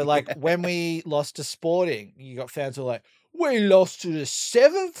 So, like, when we lost to Sporting, you got fans who are like, we lost to the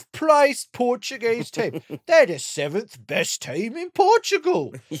 7th place Portuguese team. They're the 7th best team in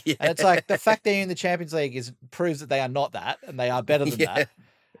Portugal. Yeah. And it's like, the fact they're in the Champions League proves that they are not that, and they are better than that.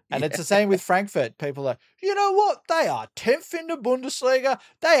 And it's the same with Frankfurt. People are, you know what? They are 10th in the Bundesliga.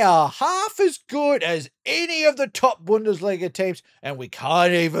 They are half as good as any of the top Bundesliga teams, and we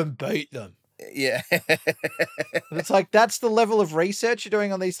can't even beat them. Yeah. And it's like, that's the level of research you're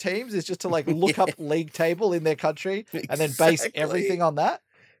doing on these teams, is just to like look up league table in their country and then base everything on that.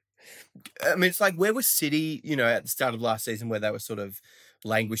 I mean, it's like, where was City, at the start of last season, where they were sort of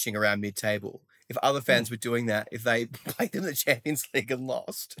languishing around mid-table? If other fans were doing that, if they played in the Champions League and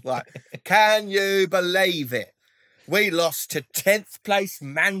lost, like, can you believe it? We lost to 10th place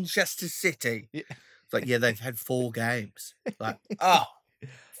Manchester City. Yeah. It's like, they've had 4 games. Like,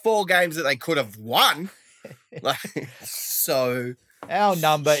 4 games that they could have won. Like, so our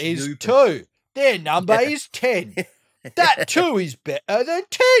number is 2. Their number is 10. That 2 is better than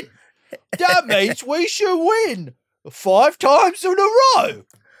 10. That means we should win 5 times in a row.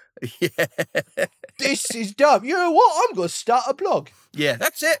 Yeah. This is dumb. You know what? I'm going to start a blog. Yeah,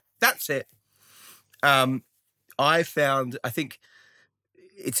 that's it. That's it. I think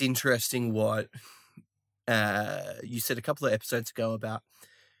it's interesting what you said a couple of episodes ago about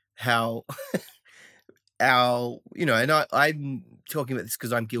how I'm talking about this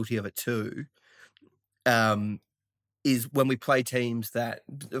because I'm guilty of it too, is when we play teams that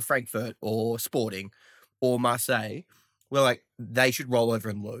Frankfurt or Sporting or Marseille, we're like, they should roll over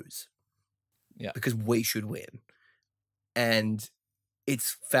and lose. Yeah. Because we should win. And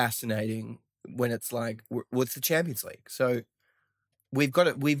it's fascinating when it's like, what's the Champions League? So we've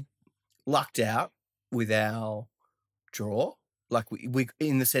lucked out with our draw. Like we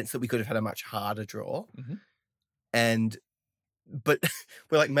in the sense that we could have had a much harder draw. Mm-hmm. But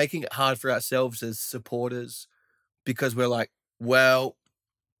we're like making it hard for ourselves as supporters because we're like, well,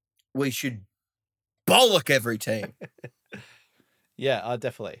 we should bollock every team. Yeah,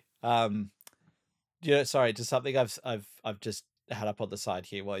 definitely. Sorry, just something I've just had up on the side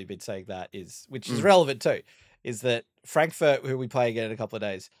here while you've been saying that which is relevant too, is that Frankfurt, who we play again in a couple of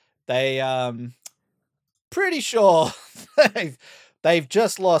days, they pretty sure they've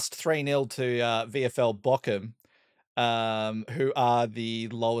just lost 3-0 to VfL Bochum, who are the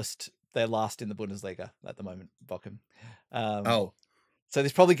lowest. They're last in the Bundesliga at the moment, Bochum. So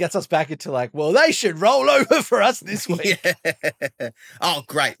this probably gets us back into like, well, they should roll over for us this week. Yeah. Oh,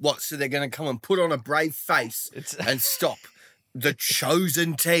 great. What? So they're going to come and put on a brave face and stop the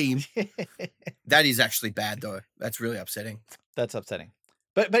chosen team. That is actually bad, though. That's really upsetting. That's upsetting.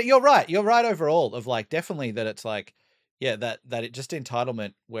 But you're right. You're right overall of like, definitely that it's like, yeah, that it just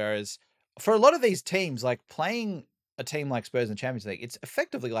entitlement. Whereas for a lot of these teams, like playing a team like Spurs in Champions League, it's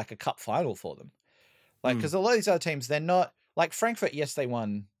effectively like a cup final for them. Like, because a lot of these other teams, they're not like Frankfurt. Yes, they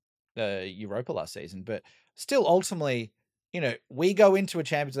won Europa last season, but still ultimately, we go into a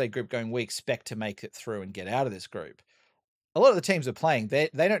Champions League group going, we expect to make it through and get out of this group. A lot of the teams are playing, they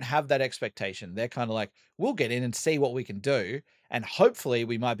don't have that expectation. They're kind of like, we'll get in and see what we can do, and hopefully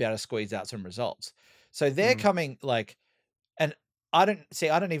we might be able to squeeze out some results. So they're coming like, and I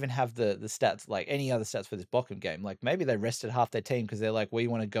don't even have the stats, like any other stats for this Bochum game. Like maybe they rested half their team because they're like, we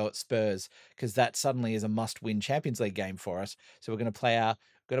want to go at Spurs because that suddenly is a must-win Champions League game for us. So we're going to play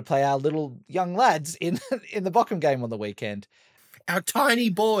our little young lads in in the Bochum game on the weekend. Our tiny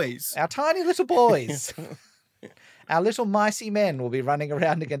boys. Our tiny little boys. Our little micey men will be running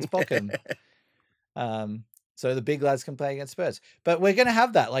around against Bochum. So the big lads can play against Spurs. But we're going to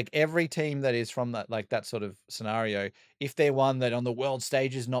have that. Like every team that is from that, like that sort of scenario, if they're one that on the world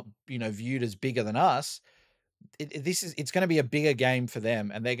stage is not, viewed as bigger than us, it's going to be a bigger game for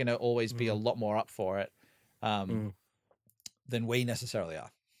them, and they're going to always be a lot more up for it than we necessarily are.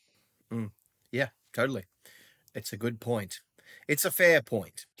 Yeah, totally. It's a good point. It's a fair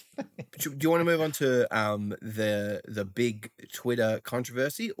point. Do you want to move on to the big Twitter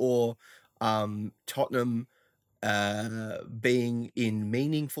controversy or Tottenham being in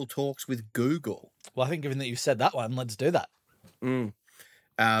meaningful talks with Google? Well, I think given that you said that one, let's do that.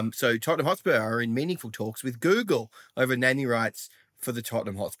 So Tottenham Hotspur are in meaningful talks with Google over naming rights for the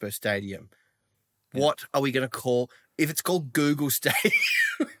Tottenham Hotspur Stadium. Yeah. What are we going to call, if it's called Google Stadium?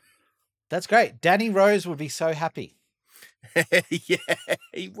 That's great. Danny Rose would be so happy. Yeah,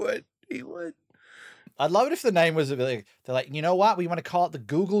 he would. I'd love it if the name was they're like, you know what? We want to call it the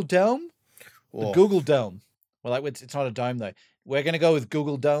Google Dome. The Google Dome. We're like, it's not a dome though. We're going to go with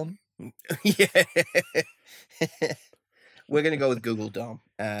Google Dome. Yeah. We're going to go with Google Dome.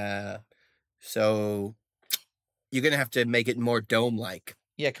 So you're going to have to make it more dome-like.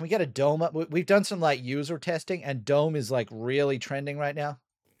 Yeah, can we get a dome up? We've done some like user testing, and dome is like really trending right now.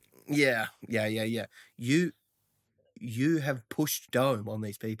 Yeah. You have pushed dome on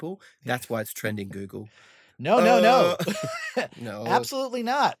these people. That's why it's trending Google. No. No. Absolutely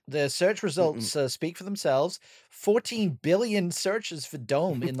not. The search results speak for themselves. 14 billion searches for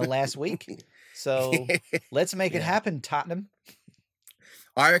dome in the last week. So let's make it happen, Tottenham.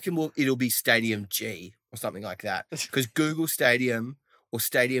 I reckon it'll be Stadium G or something like that. Because Google Stadium or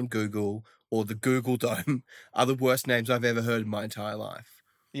Stadium Google or the Google Dome are the worst names I've ever heard in my entire life.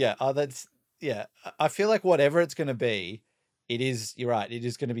 Yeah, I feel like whatever it's going to be, you're right, it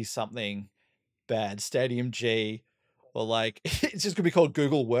is going to be something bad. Stadium G, or like, it's just going to be called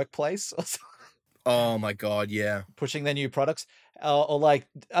Google Workplace or something. Oh my God, yeah. Pushing their new products. Or like,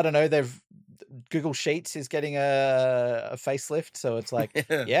 I don't know, Google Sheets is getting a facelift. So it's like,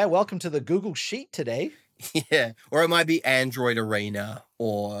 yeah, welcome to the Google Sheet today. Yeah. Or it might be Android Arena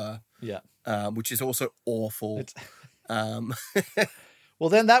or, which is also awful. Well,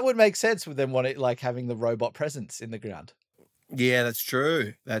 then that would make sense with them having the robot presence in the ground. Yeah, that's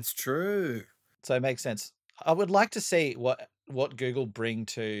true. That's true. So it makes sense. I would like to see what Google bring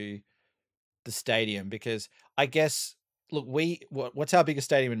to the stadium, because I guess, look, what's our biggest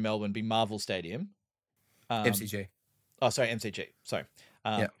stadium in Melbourne? Be Marvel Stadium. Um, MCG. oh, sorry, MCG. Sorry.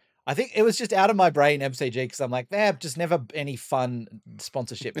 Yeah. I think it was just out of my brain, MCG, because I'm like, just never any fun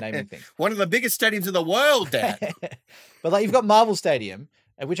sponsorship naming things. One of the biggest stadiums in the world, Dad. But like, you've got Marvel Stadium,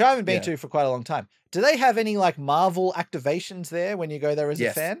 which I haven't been Yeah. to for quite a long time. Do they have any like Marvel activations there when you go there as a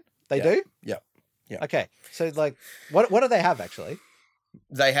Yes. fan? They Yeah. do? Yeah. Yeah. Okay. So like, what do they have actually?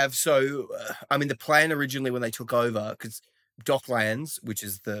 They have, I mean, the plan originally when they took over, because Docklands, which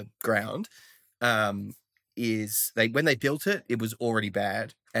is the ground, when they built it, it was already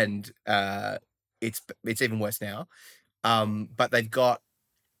bad, and it's even worse now. But they've got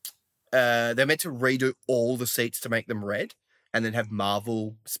they're meant to redo all the seats to make them red, and then have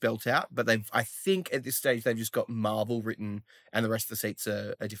Marvel spelt out. But I think at this stage they've just got Marvel written, and the rest of the seats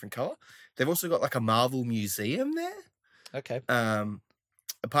are a different color. They've also got like a Marvel museum there. Okay.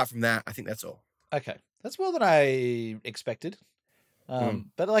 Apart from that, I think that's all. Okay. That's more than I expected.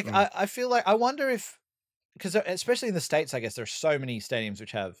 But like, I feel like, I wonder if, because especially in the States, I guess there's so many stadiums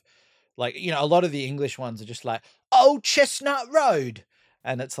which have like, a lot of the English ones are just like Old Chestnut Road.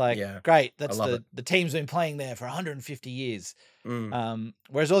 And it's like, great. That's the team's been playing there for 150 years.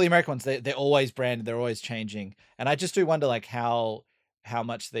 Whereas all the American ones, they're always branded. They're always changing. And I just do wonder like how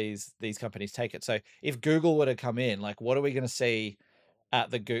much these companies take it. So if Google were to come in, like, what are we going to see at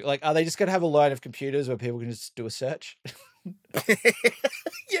the Google? Like, are they just going to have a line of computers where people can just do a search?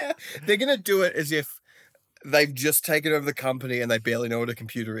 Yeah, they're going to do it as if they've just taken over the company and they barely know what a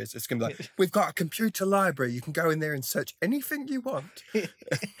computer is. It's going to be like, we've got a computer library. You can go in there and search anything you want.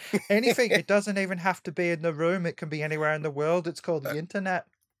 Anything. It doesn't even have to be in the room. It can be anywhere in the world. It's called the internet.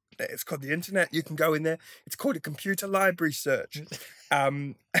 It's called the internet. You can go in there. It's called a computer library search.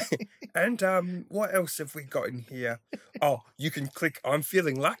 And what else have we got in here? Oh, you can click I'm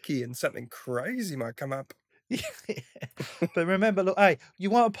feeling lucky and something crazy might come up. But remember, look, hey, you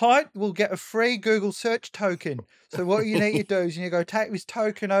want a pint? We'll get a free Google search token. So what you need to do is you go take this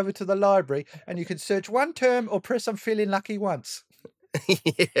token over to the library and you can search one term or press I'm feeling lucky once.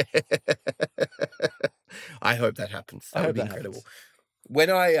 I hope that happens. That would be incredible. When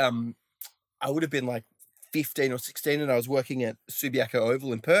I would have been like 15 or 16 and I was working at Subiaco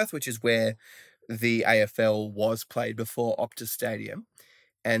Oval in Perth, which is where the AFL was played before Optus Stadium.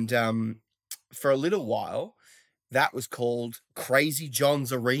 And for a little while, that was called Crazy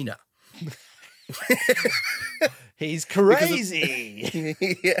John's Arena. He's crazy.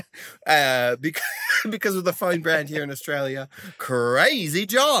 Because of the phone brand here in Australia, Crazy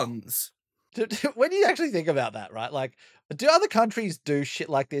John's. When you actually think about that, right? Like, do other countries do shit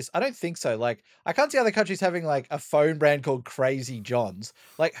like this? I don't think so. Like, I can't see other countries having like a phone brand called Crazy John's.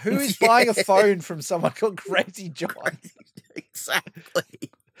 Like, who is buying a phone from someone called Crazy John? Exactly.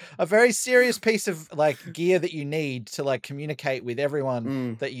 A very serious piece of like gear that you need to like communicate with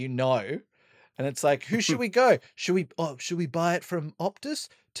everyone that you know. And it's like, who should we go? Should we buy it from Optus,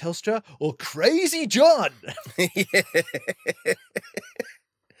 Telstra, or Crazy John?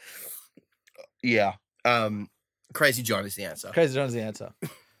 Yeah. Crazy John is the answer. Crazy John is the answer.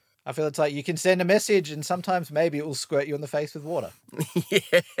 I feel it's like you can send a message and sometimes maybe it will squirt you in the face with water.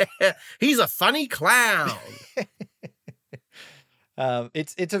 Yeah. He's a funny clown.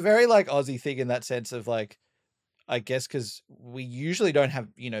 It's a very like Aussie thing in that sense of like, I guess because we usually don't have,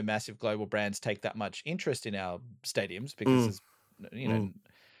 massive global brands take that much interest in our stadiums because,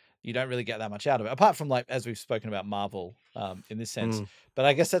 you don't really get that much out of it. Apart from like, as we've spoken about Marvel in this sense. But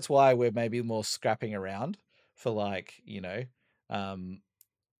I guess that's why we're maybe more scrapping around for like,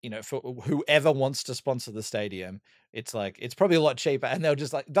 for whoever wants to sponsor the stadium. It's like, it's probably a lot cheaper and they'll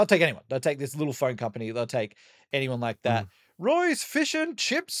take anyone. They'll take this little phone company. They'll take anyone like that. Roy's Fish and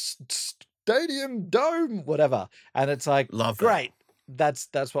Chips Stadium Dome, whatever. And it's like, love great. That's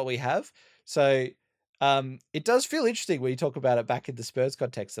what we have. So it does feel interesting when you talk about it back in the Spurs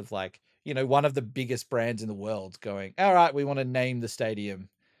context of like, one of the biggest brands in the world going, all right, we want to name the stadium.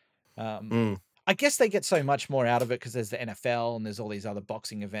 I guess they get so much more out of it because there's the NFL and there's all these other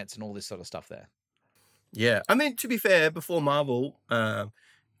boxing events and all this sort of stuff there. Yeah. I mean, to be fair, before Marvel,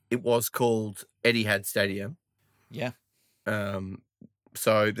 it was called Etihad Stadium. Yeah.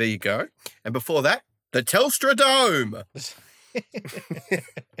 So there you go. And before that, the Telstra Dome.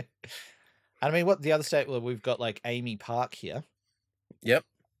 I mean, what the other state? Well, we've got like Amy Park here. Yep.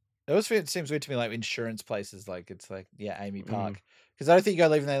 It seems weird to me, like insurance places. Like it's like, yeah, Amy Park. Because I don't think you go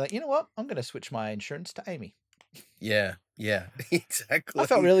leaving there like, you know what? I'm going to switch my insurance to Amy. Yeah, exactly. I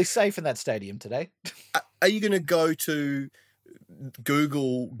felt really safe in that stadium today. Are you going to go to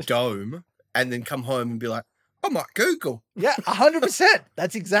Google Dome and then come home and be like, I might Google. Yeah, 100%.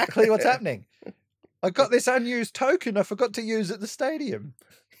 That's exactly what's happening. I got this unused token I forgot to use at the stadium.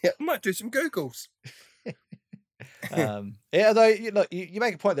 Yeah, I might do some Googles. Yeah, though, you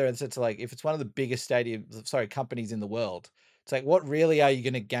make a point there in the sense of, like, if it's one of the biggest companies in the world, it's like, what really are you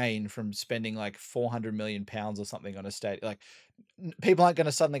going to gain from spending like 400 million pounds or something on a stadium? Like, people aren't going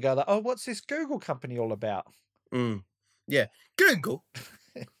to suddenly go like, oh, what's this Google company all about? Yeah, Google.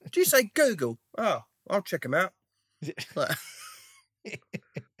 Do you say Google? Oh, I'll check them out.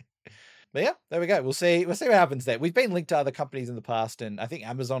 But yeah, there we go. We'll see what happens there. We've been linked to other companies in the past, and I think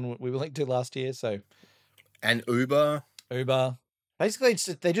Amazon we were linked to last year. So, and Uber. Basically,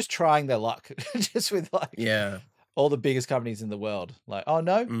 they're just trying their luck, just with like all the biggest companies in the world. Like, oh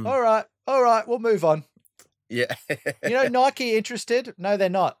no, all right, we'll move on. Yeah, Nike interested? No, they're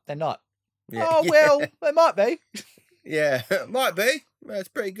not. Yeah, oh well, they might be. Yeah, it might be. It's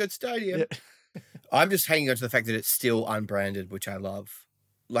a pretty good stadium. Yeah. I'm just hanging on to the fact that it's still unbranded, which I love.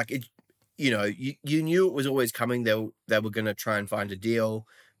 Like it. You knew it was always coming. They were going to try and find a deal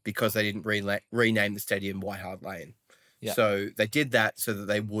because they didn't rename the stadium White Hart Lane. Yeah. So they did that so that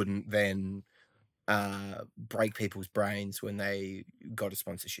they wouldn't then break people's brains when they got a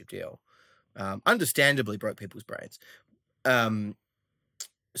sponsorship deal. Understandably broke people's brains.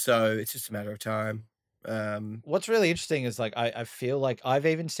 So it's just a matter of time. What's really interesting is like I feel like I've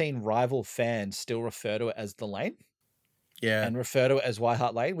even seen rival fans still refer to it as the lane. Yeah. And refer to it as White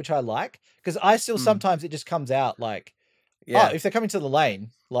Hart Lane, which I like. Because I still sometimes it just comes out like, if they're coming to the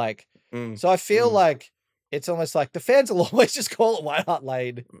lane, like, so I feel like it's almost like the fans will always just call it White Hart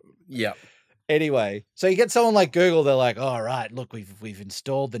Lane. Yeah. Anyway, so you get someone like Google, they're like, all right, look, we've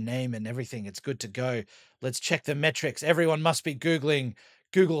installed the name and everything. It's good to go. Let's check the metrics. Everyone must be Googling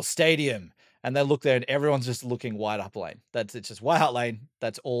Google Stadium. And they look there and everyone's just looking White Hart Lane. It's just White Hart Lane.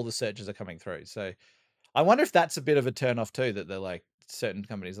 That's all the searches are coming through. So I wonder if that's a bit of a turn off too, that they're like, certain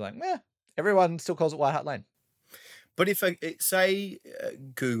companies are like, everyone still calls it White Hart Lane. But if say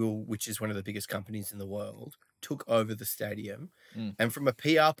Google, which is one of the biggest companies in the world, took over the stadium, and from a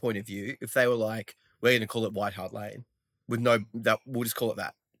PR point of view, if they were like, we're going to call it White Hart Lane, we'll just call it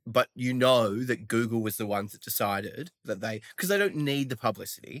that. But that Google was the ones that decided that because they don't need the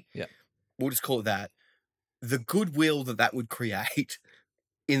publicity. Yeah, we'll just call it that. The goodwill that would create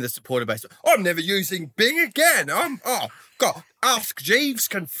in the supporter base. I'm never using Bing again. God, Ask Jeeves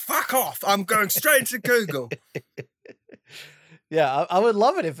can fuck off. I'm going straight to Google. Yeah, I would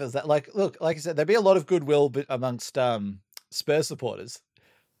love it if it was that. Like, look, like I said, there'd be a lot of goodwill amongst Spurs supporters.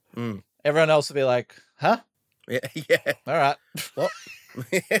 Everyone else would be like, huh? Yeah. All right. Well.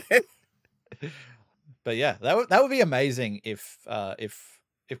 But yeah, that would be amazing if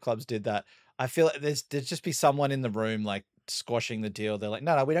clubs did that. I feel like there'd just be someone in the room like squashing the deal. They're like,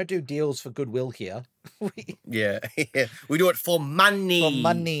 no, we don't do deals for goodwill here. Yeah. We do it for money. For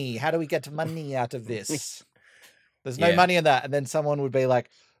money. How do we get money out of this? There's no money in that. And then someone would be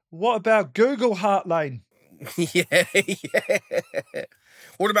like, what about Google Hart Lane? Yeah.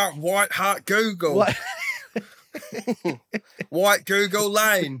 What about White Hart Google? White Google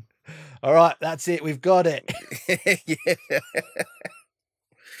Lane. All right, that's it. We've got it. Yeah.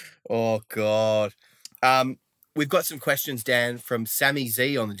 Oh, God. We've got some questions, Dan, from Sammy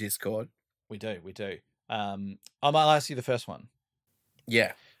Z on the Discord. We do. I might ask you the first one.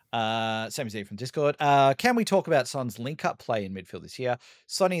 Yeah. Sammy Z from Discord. Can we talk about Son's link-up play in midfield this year?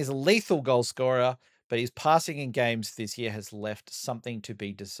 Sonny is a lethal goal scorer, but his passing in games this year has left something to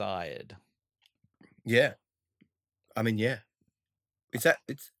be desired. Yeah. I mean, yeah. I guess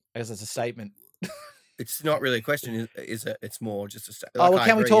it's a statement. It's not really a question, is it? It's more just a statement. Like,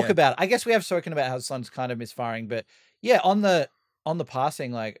 can we talk about it? I guess we have spoken about how Son's kind of misfiring, but yeah, on the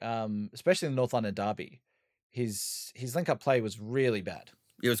passing, like especially in the North London derby, his link-up play was really bad.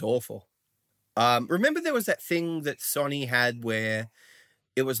 It was awful. Remember there was that thing that Sonny had where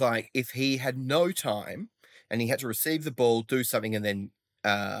it was like if he had no time and he had to receive the ball, do something, and then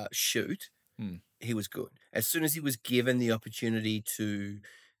shoot, he was good. As soon as he was given the opportunity to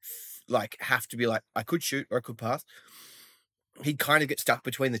have to be like, I could shoot or I could pass, he'd kind of get stuck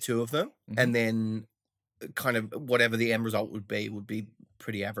between the two of them, and then kind of whatever the end result would be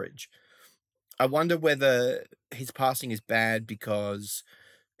pretty average. I wonder whether his passing is bad because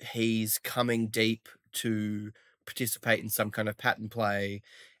he's coming deep to participate in some kind of pattern play,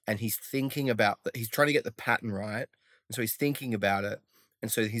 and he's thinking about that. He's trying to get the pattern right, and so he's thinking about it,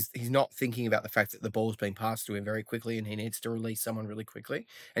 and so he's not thinking about the fact that the ball's being passed to him very quickly, and he needs to release someone really quickly,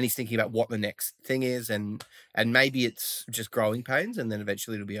 and he's thinking about what the next thing is, and maybe it's just growing pains, and then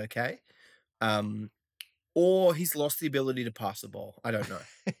eventually it'll be okay. or he's lost the ability to pass the ball. I don't know.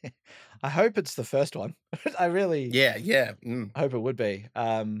 I hope it's the first one. I really Yeah, yeah. hope it would be.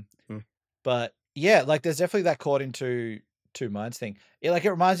 Mm, But yeah, like there's definitely that caught into two minds thing. Like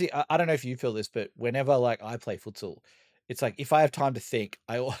it reminds me. I don't know if you feel this, but whenever like I play futsal, it's like if I have time to think,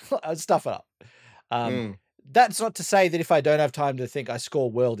 I stuff it up. Um, mm, that's not to say that if I don't have time to think, I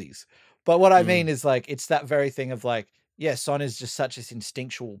score worldies. But what I mean mm, is like it's that very thing of like, yeah, Son is just such this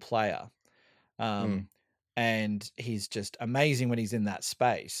instinctual player. mm, Um, and he's just amazing when he's in that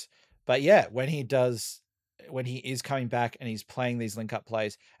space. But yeah, when he is coming back and he's playing these link up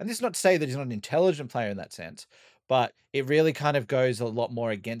plays, and this is not to say that he's not an intelligent player in that sense, but it really kind of goes a lot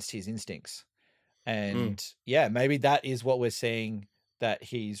more against his instincts. mm, And yeah, maybe that is what we're seeing, that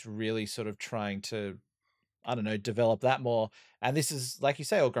he's really sort of trying to, I don't know, develop that more. And this is, like you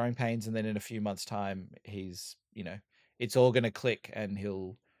say, all growing pains. And then in a few months' time, he's, it's all going to click and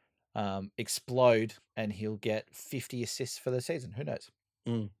he'll explode and he'll get 50 assists for the season. Who knows?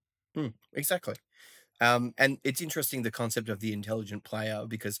 mm, exactly. And it's interesting the concept of the intelligent player,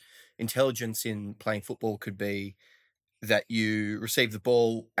 because intelligence in playing football could be that you receive the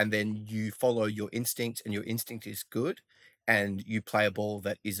ball and then you follow your instinct and your instinct is good and you play a ball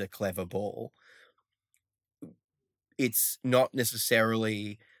that is a clever ball. It's not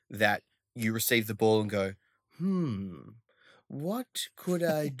necessarily that you receive the ball and go, what could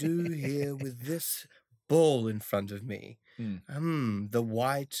I do here with this ball in front of me? Mm. The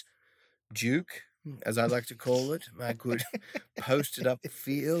white Duke, as I like to call it, I could post it up the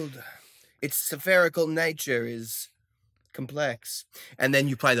field. Its spherical nature is complex, and then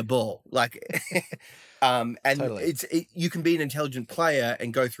you play the ball and Totally. you can be an intelligent player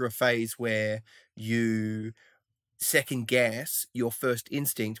and go through a phase where you second guess your first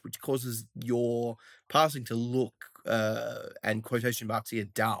instinct, which causes your passing to look and quotation marks here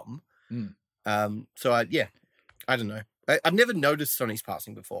dumb. Mm. Yeah, I don't know. I've never noticed Sonny's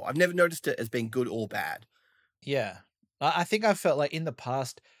passing before. I've never noticed it as being good or bad. Yeah. I think I've felt like in the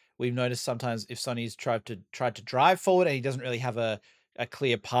past, we've noticed sometimes if Sonny's tried to drive forward and he doesn't really have a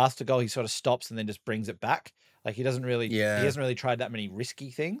clear path to goal, he sort of stops and then just brings it back. Like he Yeah. hasn't really tried that many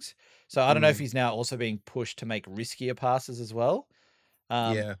risky things. So I don't know if Mm, he's now also being pushed to make riskier passes as well.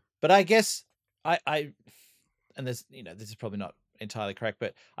 Um, yeah. but I guess I and there's, this is probably not entirely correct,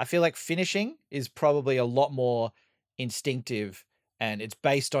 but I feel like finishing is probably a lot more instinctive, and it's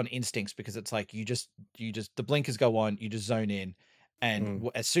based on instincts, because it's like you just the blinkers go on, you just zone in, and Mm,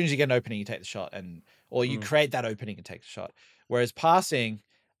 as soon as you get an opening, you take the shot, and or you mm, create that opening and take the shot. Whereas passing,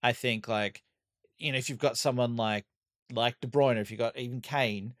 I think like, if you've got someone like De Bruyne, or if you've got even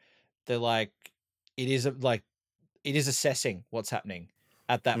Kane, they're like, it is like it is assessing what's happening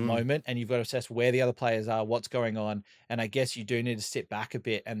at that mm, moment, and you've got to assess where the other players are, what's going on, and I guess you do need to sit back a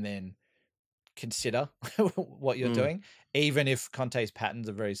bit and then consider what you're mm, doing, even if Conte's patterns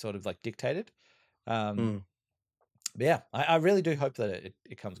are very sort of like dictated. Um, mm. but yeah, I really do hope that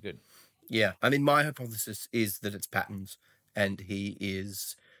it comes good. Yeah. I mean, my hypothesis is that it's patterns and he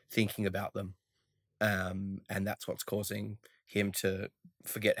is thinking about them. And that's what's causing him to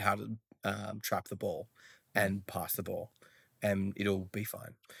forget how to trap the ball Mm. and pass the ball, and it'll be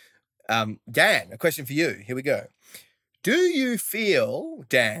fine. Dan, a question for you. Here we go. Do you feel,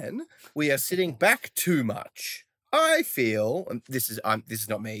 Dan, we are sitting back too much? I feel, and this is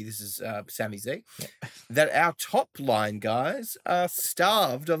not me. This is Sammy Z. Yeah. That our top line guys are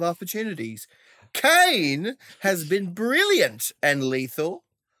starved of opportunities. Kane has been brilliant and lethal,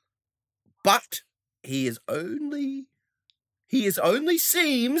 but he is only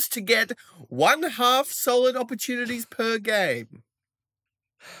seems to get one half solid opportunities per game.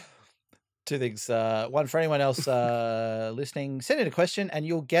 Two things. One, for anyone else listening, send in a question and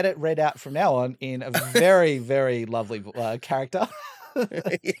you'll get it read out from now on in a very, very lovely character.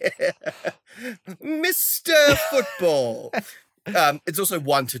 Yeah. Mr. Football. It's also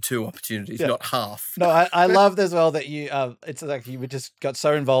 1 to 2 opportunities, Yeah. not half. No, I loved as well that you it's like you just got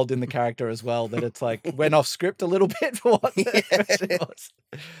so involved in the character as well that it's like went off script a little bit for what the question was.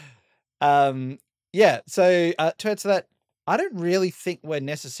 Yeah, so to answer that, I don't really think we're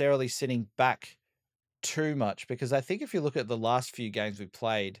necessarily sitting back too much, because I think if you look at the last few games we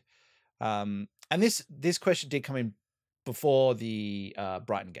played, and this question did come in before the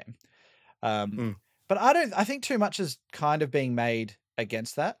Brighton game. Mm, But I think too much is kind of being made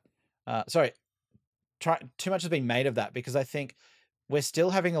against that. Sorry, too much has been made of that, because I think we're still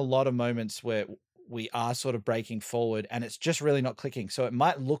having a lot of moments where we are sort of breaking forward and it's just really not clicking. So it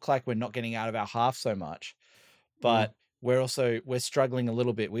might look like we're not getting out of our half so much, mm, but we're struggling a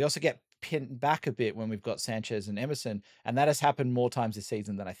little bit. We also get pin back a bit when we've got Sanchez and Emerson, and that has happened more times this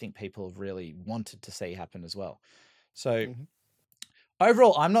season than I think people have really wanted to see happen as well. So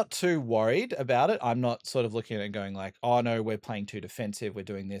overall, I'm not too worried about it. I'm not sort of looking at it and going like, oh no, we're playing too defensive, we're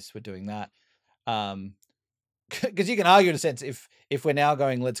doing this, we're doing that. Because you can argue in a sense, if we're now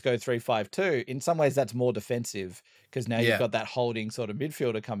going, let's go 3-5-2, in some ways that's more defensive because now you've got that holding sort of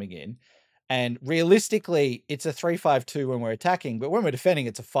midfielder coming in. And realistically, it's a 3-5-2 when we're attacking, but when we're defending,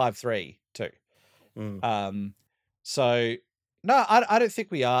 it's a 5-3-2. So no, I don't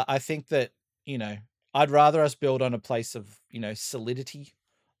think we are. I think that, I'd rather us build on a place of, solidity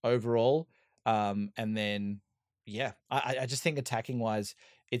overall. And then, I just think attacking wise,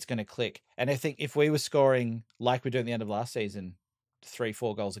 it's going to click. And I think if we were scoring like we did at the end of last season,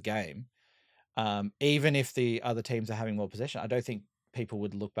 3-4 goals a game, even if the other teams are having more possession, I don't think people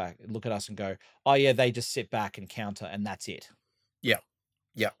would look at us and go, oh yeah, they just sit back and counter and that's it. Yeah.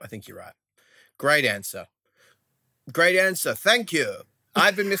 I think you're right. Great answer. Thank you.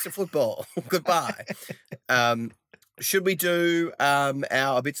 I've been Mr. Football. Goodbye. Should we do our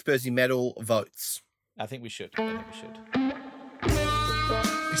A Bit Spursy medal votes? I think we should.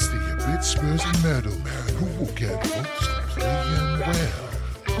 It's the A Bit Spursy medal. Who will get votes for playing well?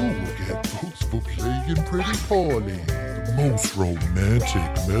 Who will get votes for playing pretty poorly? The most romantic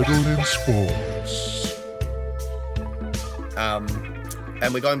medal in sports.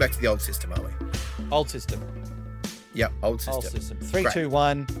 And we're going back to the old system, are we? Old system. Yep, old system.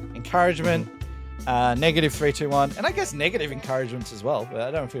 3-2-1, encouragement, negative 3-2-1, and I guess negative encouragements as well. But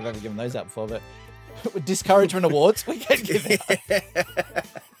I don't know if we've ever given those out before, but with discouragement awards, we can give out.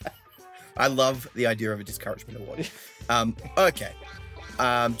 I love the idea of a discouragement award. Okay. Do you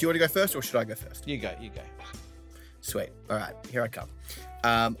want to go first or should I go first? You go. Sweet. All right, here I come.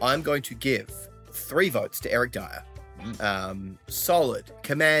 I'm going to give 3 votes to Eric Dyer. Solid,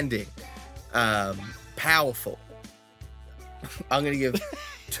 commanding, powerful. I'm going to give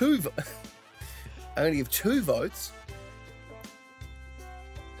 2 votes.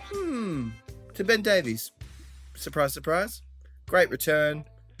 To Ben Davies. Surprise, surprise. Great return.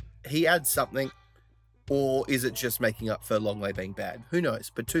 He adds something. Or is it just making up for Longley being bad? Who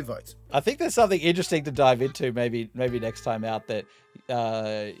knows? But 2 votes. I think there's something interesting to dive into maybe next time out that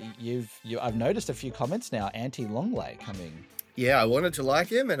I've noticed a few comments now anti-Longley coming. Yeah, I wanted to like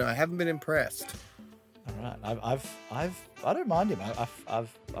him and I haven't been impressed. All right, I don't mind him. I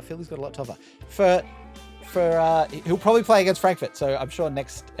feel he's got a lot tougher. For he'll probably play against Frankfurt, so I'm sure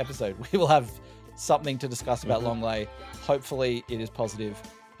next episode we will have something to discuss about Longley. Hopefully, it is positive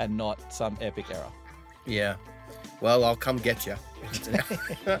and not some epic error. Yeah. Well, I'll come get you.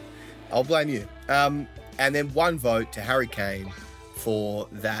 I'll blame you. And then 1 vote to Harry Kane for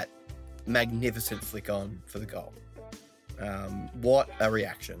that magnificent flick on for the goal. What a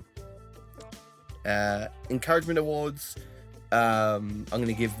reaction. Encouragement awards. I'm going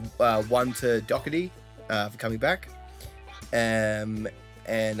to give 1 to Doherty for coming back. And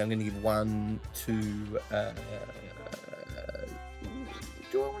I'm going to give 1 to...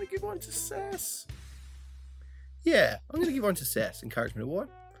 do I want to give 1 to Sass? Yeah, I'm going to give 1 to Sass, encouragement award.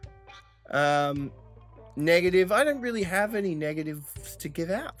 Negative, I don't really have any negatives to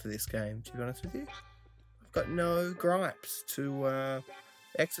give out for this game, to be honest with you. I've got no gripes to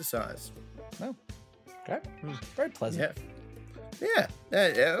exercise. Oh, great. Very pleasant. Yeah.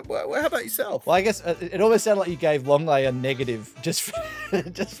 Well, how about yourself? Well, I guess it almost sounded like you gave Longley a negative just for...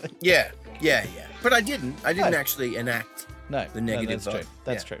 Yeah. But I didn't actually enact the negative vote.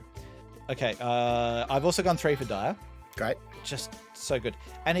 That's true. Okay, I've also gone 3 for Dyer. Great. Just so good.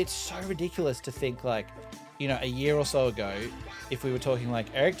 And it's so ridiculous to think like, a year or so ago, if we were talking like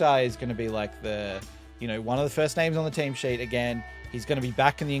Eric Dyer is going to be like the, one of the first names on the team sheet again. He's going to be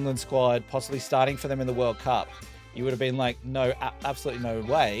back in the England squad, possibly starting for them in the World Cup. You would have been like, no, absolutely no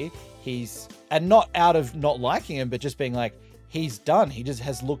way. And not out of not liking him, but just being like, he's done. He just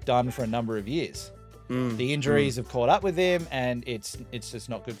has looked done for a number of years. The injuries have caught up with him and it's just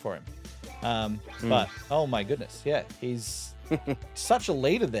not good for him. But oh my goodness, yeah, he's such a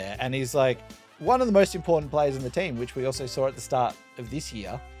leader there, and he's like one of the most important players in the team, which we also saw at the start of this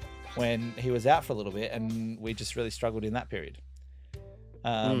year when he was out for a little bit, and we just really struggled in that period.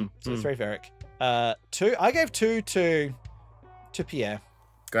 So 3 for Eric. 2, I gave 2 to Pierre.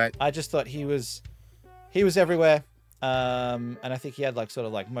 Great. I just thought he was everywhere, and I think he had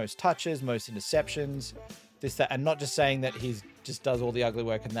most touches, most interceptions, this, that, and not just saying that he just does all the ugly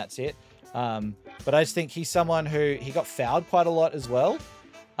work and that's it. But I just think he's someone who he got fouled quite a lot as well.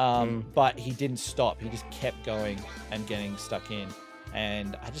 But he didn't stop. He just kept going and getting stuck in.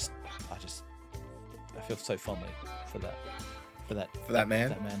 And I feel so fondly for that man.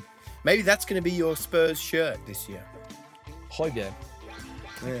 That man. Maybe that's going to be your Spurs shirt this year. Højbjerg.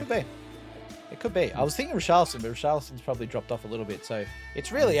 Yeah. It could be. It could be. I was thinking Richarlison, but Richarlison's probably dropped off a little bit. So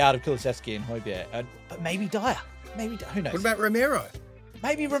it's really out of Kulusevski and Højbjerg. But maybe Dyer. Who knows? What about Romero?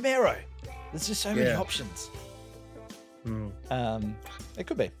 Maybe Romero. There's just so many options. It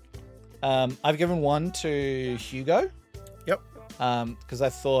could be. I've given one to Hugo. Yep. Because I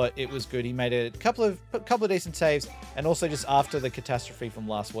thought it was good. He made a couple of decent saves, and also just after the catastrophe from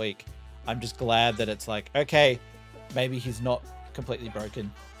last week, I'm just glad that it's like, okay, maybe he's not completely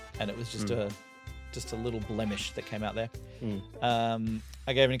broken, and it was just a little blemish that came out there.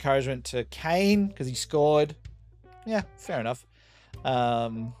 I gave an encouragement to Kane because he scored. Yeah, fair enough. I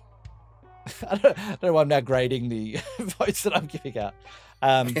don't know why I'm now grading the votes that I'm giving out.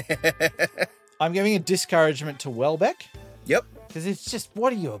 I'm giving a discouragement to Welbeck. Yep. Because it's just,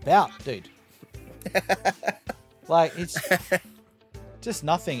 what are you about, dude? Like, it's just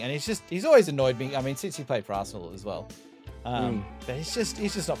nothing. And he's always annoyed me. I mean, since he played for Arsenal as well. But he's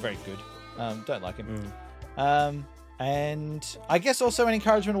just not very good. Don't like him. And I guess also an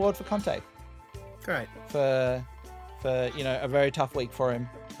encouragement award for Conte. Great. For a very tough week for him.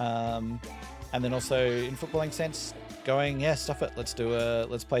 And then also in footballing sense, going, yeah, stuff it.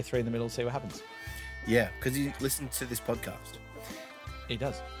 Let's play 3 in the middle, see what happens. Yeah, because he listens to this podcast. He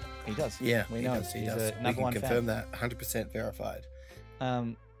does. Yeah, we know. He does. We can confirm that. 100% verified.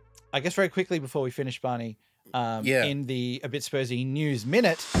 I guess very quickly before we finish, Barney, in the A Bit Spursy News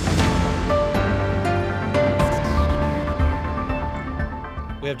Minute,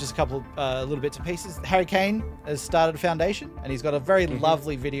 we have just a couple little bits and pieces. Harry Kane has started a foundation, and he's got a very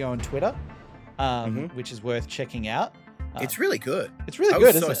lovely video on Twitter, which is worth checking out. It's really good. It's really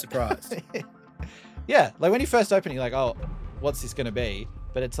good, isn't it? I was so surprised. Yeah, like when you first open it, you're like, oh, what's this going to be?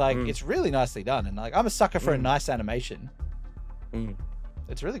 But it's like, it's really nicely done. And like, I'm a sucker for a nice animation.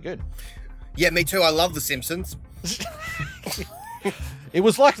 It's really good. Yeah, me too. I love The Simpsons. It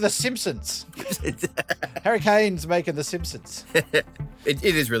was like The Simpsons. Harry Kane's making The Simpsons. It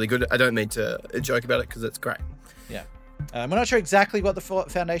is really good. I don't mean to joke about it because it's great. Yeah. We're not sure exactly what the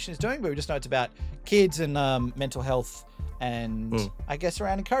foundation is doing, but we just know it's about kids and mental health and I guess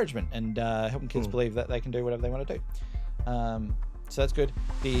around encouragement and helping kids believe that they can do whatever they want to do. So that's good.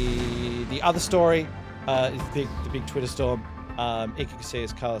 The other story is the big Twitter storm. Iker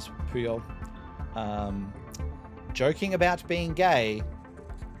Casillas, Carlos Puyol joking about being gay.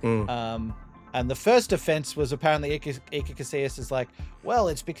 And the first offense was apparently Iker Casillas is like, well,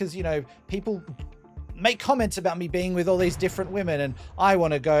 it's because, people make comments about me being with all these different women and I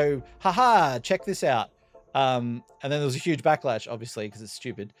want to go, haha, check this out. And then there was a huge backlash, obviously, because it's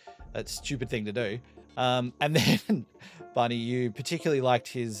stupid. It's a stupid thing to do. And then, Barney, you particularly liked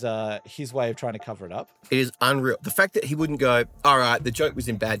his way of trying to cover it up. It is unreal. The fact that he wouldn't go, all right, the joke was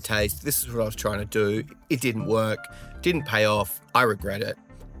in bad taste. This is what I was trying to do. It didn't work. Didn't pay off. I regret it.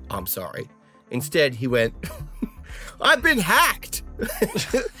 I'm sorry. Instead, he went, I've been hacked.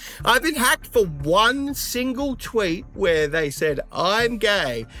 I've been hacked for one single tweet where they said, I'm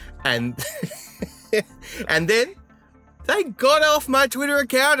gay. And and then they got off my Twitter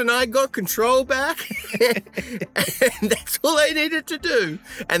account and I got control back. And that's all they needed to do.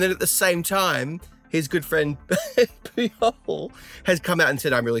 And then at the same time, his good friend Puyol has come out and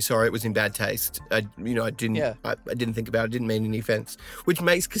said, I'm really sorry, it was in bad taste. I didn't think about it, didn't mean any offense. Which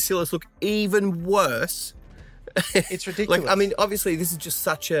makes Casillas look even worse. It's ridiculous. Like, I mean, obviously this is just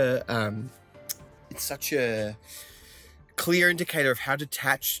such a it's such a clear indicator of how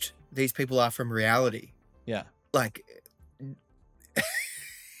detached these people are from reality. Yeah. Like,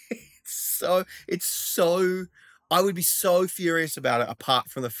 it's so, I would be so furious about it apart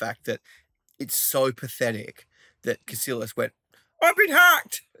from the fact that it's so pathetic that Casillas went, I've been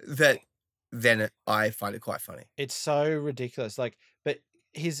hacked. That then I find it quite funny. It's so ridiculous. Like, but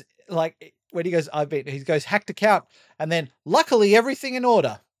his, like, when he goes, he goes hacked account and then luckily everything in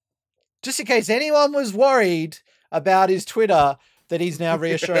order. Just in case anyone was worried about his Twitter, that he's now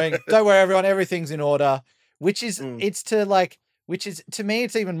reassuring, don't worry, everyone, everything's in order, which is, to me,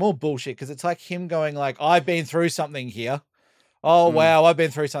 it's even more bullshit because it's like him going like, I've been through something here. Oh, wow, I've been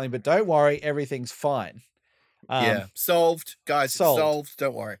through something, but don't worry, everything's fine. Solved, guys, solved,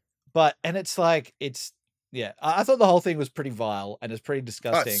 don't worry. And it's like, I thought the whole thing was pretty vile and it's pretty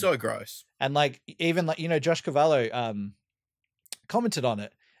disgusting. Oh, it's so gross. And like, even like, Josh Cavallo commented on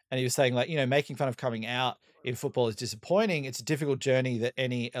it and he was saying like, making fun of coming out in football is disappointing. It's a difficult journey that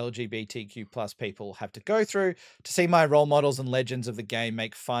any LGBTQ plus people have to go through. To see my role models and legends of the game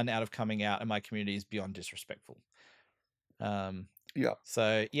make fun out of coming out in my community is beyond disrespectful.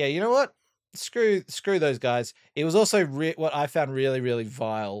 So yeah, you know what? Screw those guys. It was also what I found really, really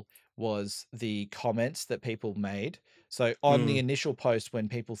vile was the comments that people made. So on the initial post, when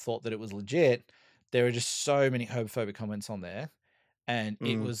people thought that it was legit, there were just so many homophobic comments on there, and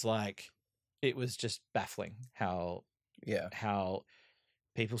it was just baffling how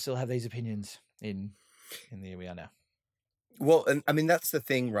people still have these opinions in the year we are now. Well, and I mean, that's the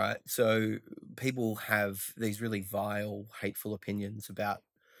thing, right? So people have these really vile, hateful opinions about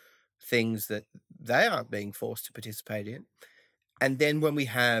things that they aren't being forced to participate in. And then when we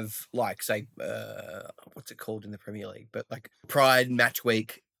have, like, say, what's it called in the Premier League? But like Pride Match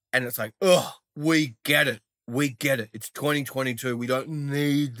Week, and it's like, oh, we get it. We get it. It's 2022. We don't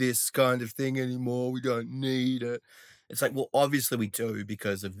need this kind of thing anymore. We don't need it. It's like, well, obviously we do,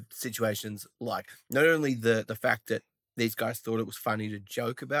 because of situations like not only the fact that these guys thought it was funny to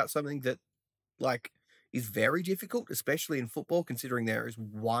joke about something that, like, is very difficult, especially in football, considering there is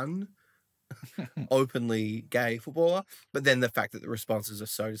one openly gay footballer, but then the fact that the responses are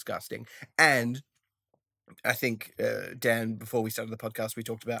so disgusting. And I think, Dan, before we started the podcast, we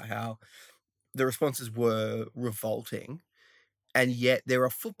talked about how the responses were revolting, and yet there are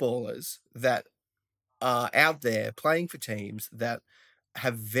footballers that are out there playing for teams that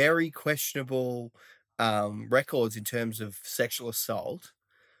have very questionable records in terms of sexual assault,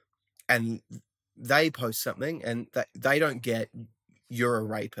 and they post something and they don't get, "You're a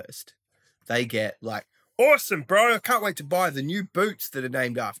rapist." They get like, "Awesome, bro. I can't wait to buy the new boots that are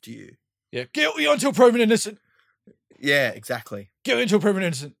named after you." Yeah, guilty until proven innocent. Yeah, exactly. Guilty until proven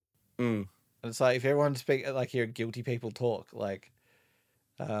innocent. Mm. And it's like, if everyone hearing guilty people talk, like,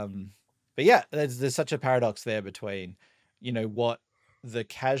 but yeah, there's such a paradox there between, what the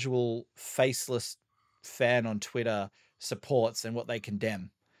casual faceless fan on Twitter supports and what they condemn.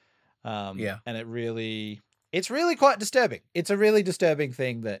 And it's really quite disturbing. It's a really disturbing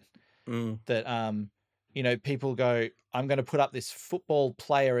thing that people go, "I'm going to put up this football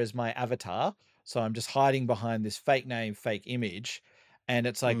player as my avatar, so I'm just hiding behind this fake name, fake image." And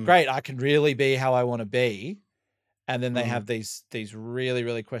it's like, great, I can really be how I want to be. And then they have these really,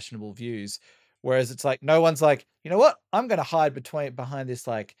 really questionable views. Whereas it's like, no one's like, "You know what? I'm going to hide behind this,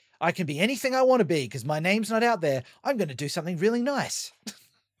 like, I can be anything I want to be because my name's not out there. I'm going to do something really nice."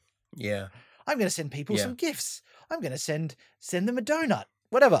 Yeah. I'm going to send people some gifts. I'm going to send them a donut,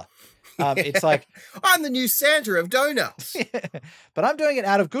 whatever. It's like, I'm the new Santa of donuts. But I'm doing it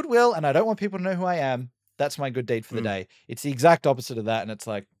out of goodwill, and I don't want people to know who I am. That's my good deed for the day. It's the exact opposite of that. And it's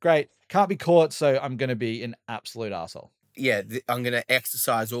like, great, can't be caught. So I'm going to be an absolute arsehole. Yeah. I'm going to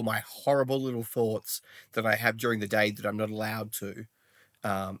exercise all my horrible little thoughts that I have during the day that I'm not allowed to.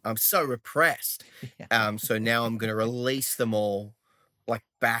 I'm so repressed. So now I'm going to release them all like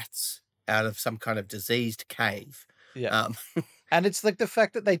bats out of some kind of diseased cave. Yeah. And it's like the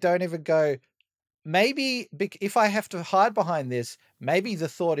fact that they don't even go, maybe if I have to hide behind this, maybe the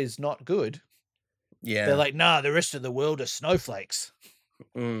thought is not good. Yeah. They're like, nah, the rest of the world are snowflakes.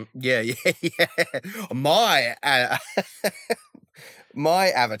 Yeah. My my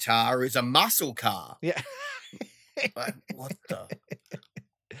avatar is a muscle car. Yeah. Like, what the?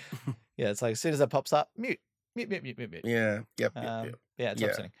 Yeah, it's like, as soon as that pops up, mute. Yeah. Yep. Yeah, it's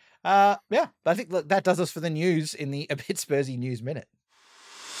upsetting. But I think that does us for the news in the A Bit Spursy News Minute.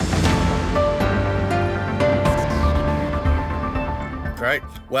 Great.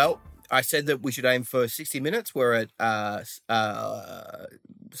 Well, I said that we should aim for 60 minutes. We're at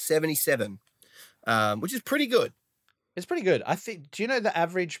 77, which is pretty good. It's pretty good. I think. Do you know the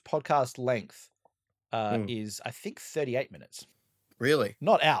average podcast length is, I think, 38 minutes? Really?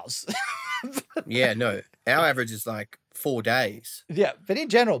 Not ours. Yeah, no. Our average is like 4 days. Yeah, but in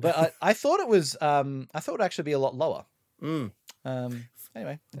general. But I thought it was. I thought it would actually be a lot lower.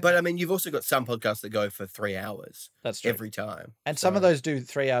 Anyway. But I mean, you've also got some podcasts that go for 3 hours. That's true. Every time. And some of those do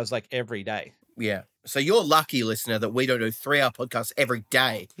 3 hours like every day. Yeah. So you're lucky, listener, that we don't do 3-hour podcasts every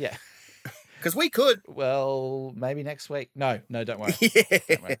day. Yeah. Because we could. Well, maybe next week. No, don't worry.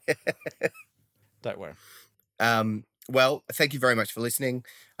 Yeah. Don't worry. Well, thank you very much for listening.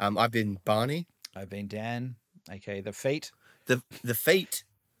 I've been Barney. I've been Dan, aka The Feet. The Feet.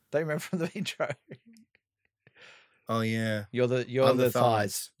 Don't remember from the intro. Oh yeah, you're the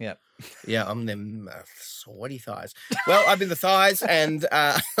thighs. Yeah, yeah, I'm them sweaty thighs. Well, I've been the thighs, and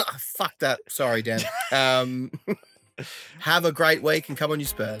fuck that. Sorry, Dan. Have a great week, and come on, you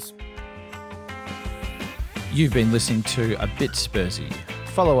Spurs. You've been listening to A Bit Spursy.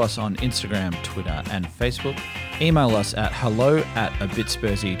 Follow us on Instagram, Twitter, and Facebook. Email us at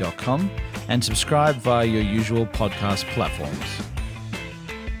hello@abitspursy.com and subscribe via your usual podcast platforms.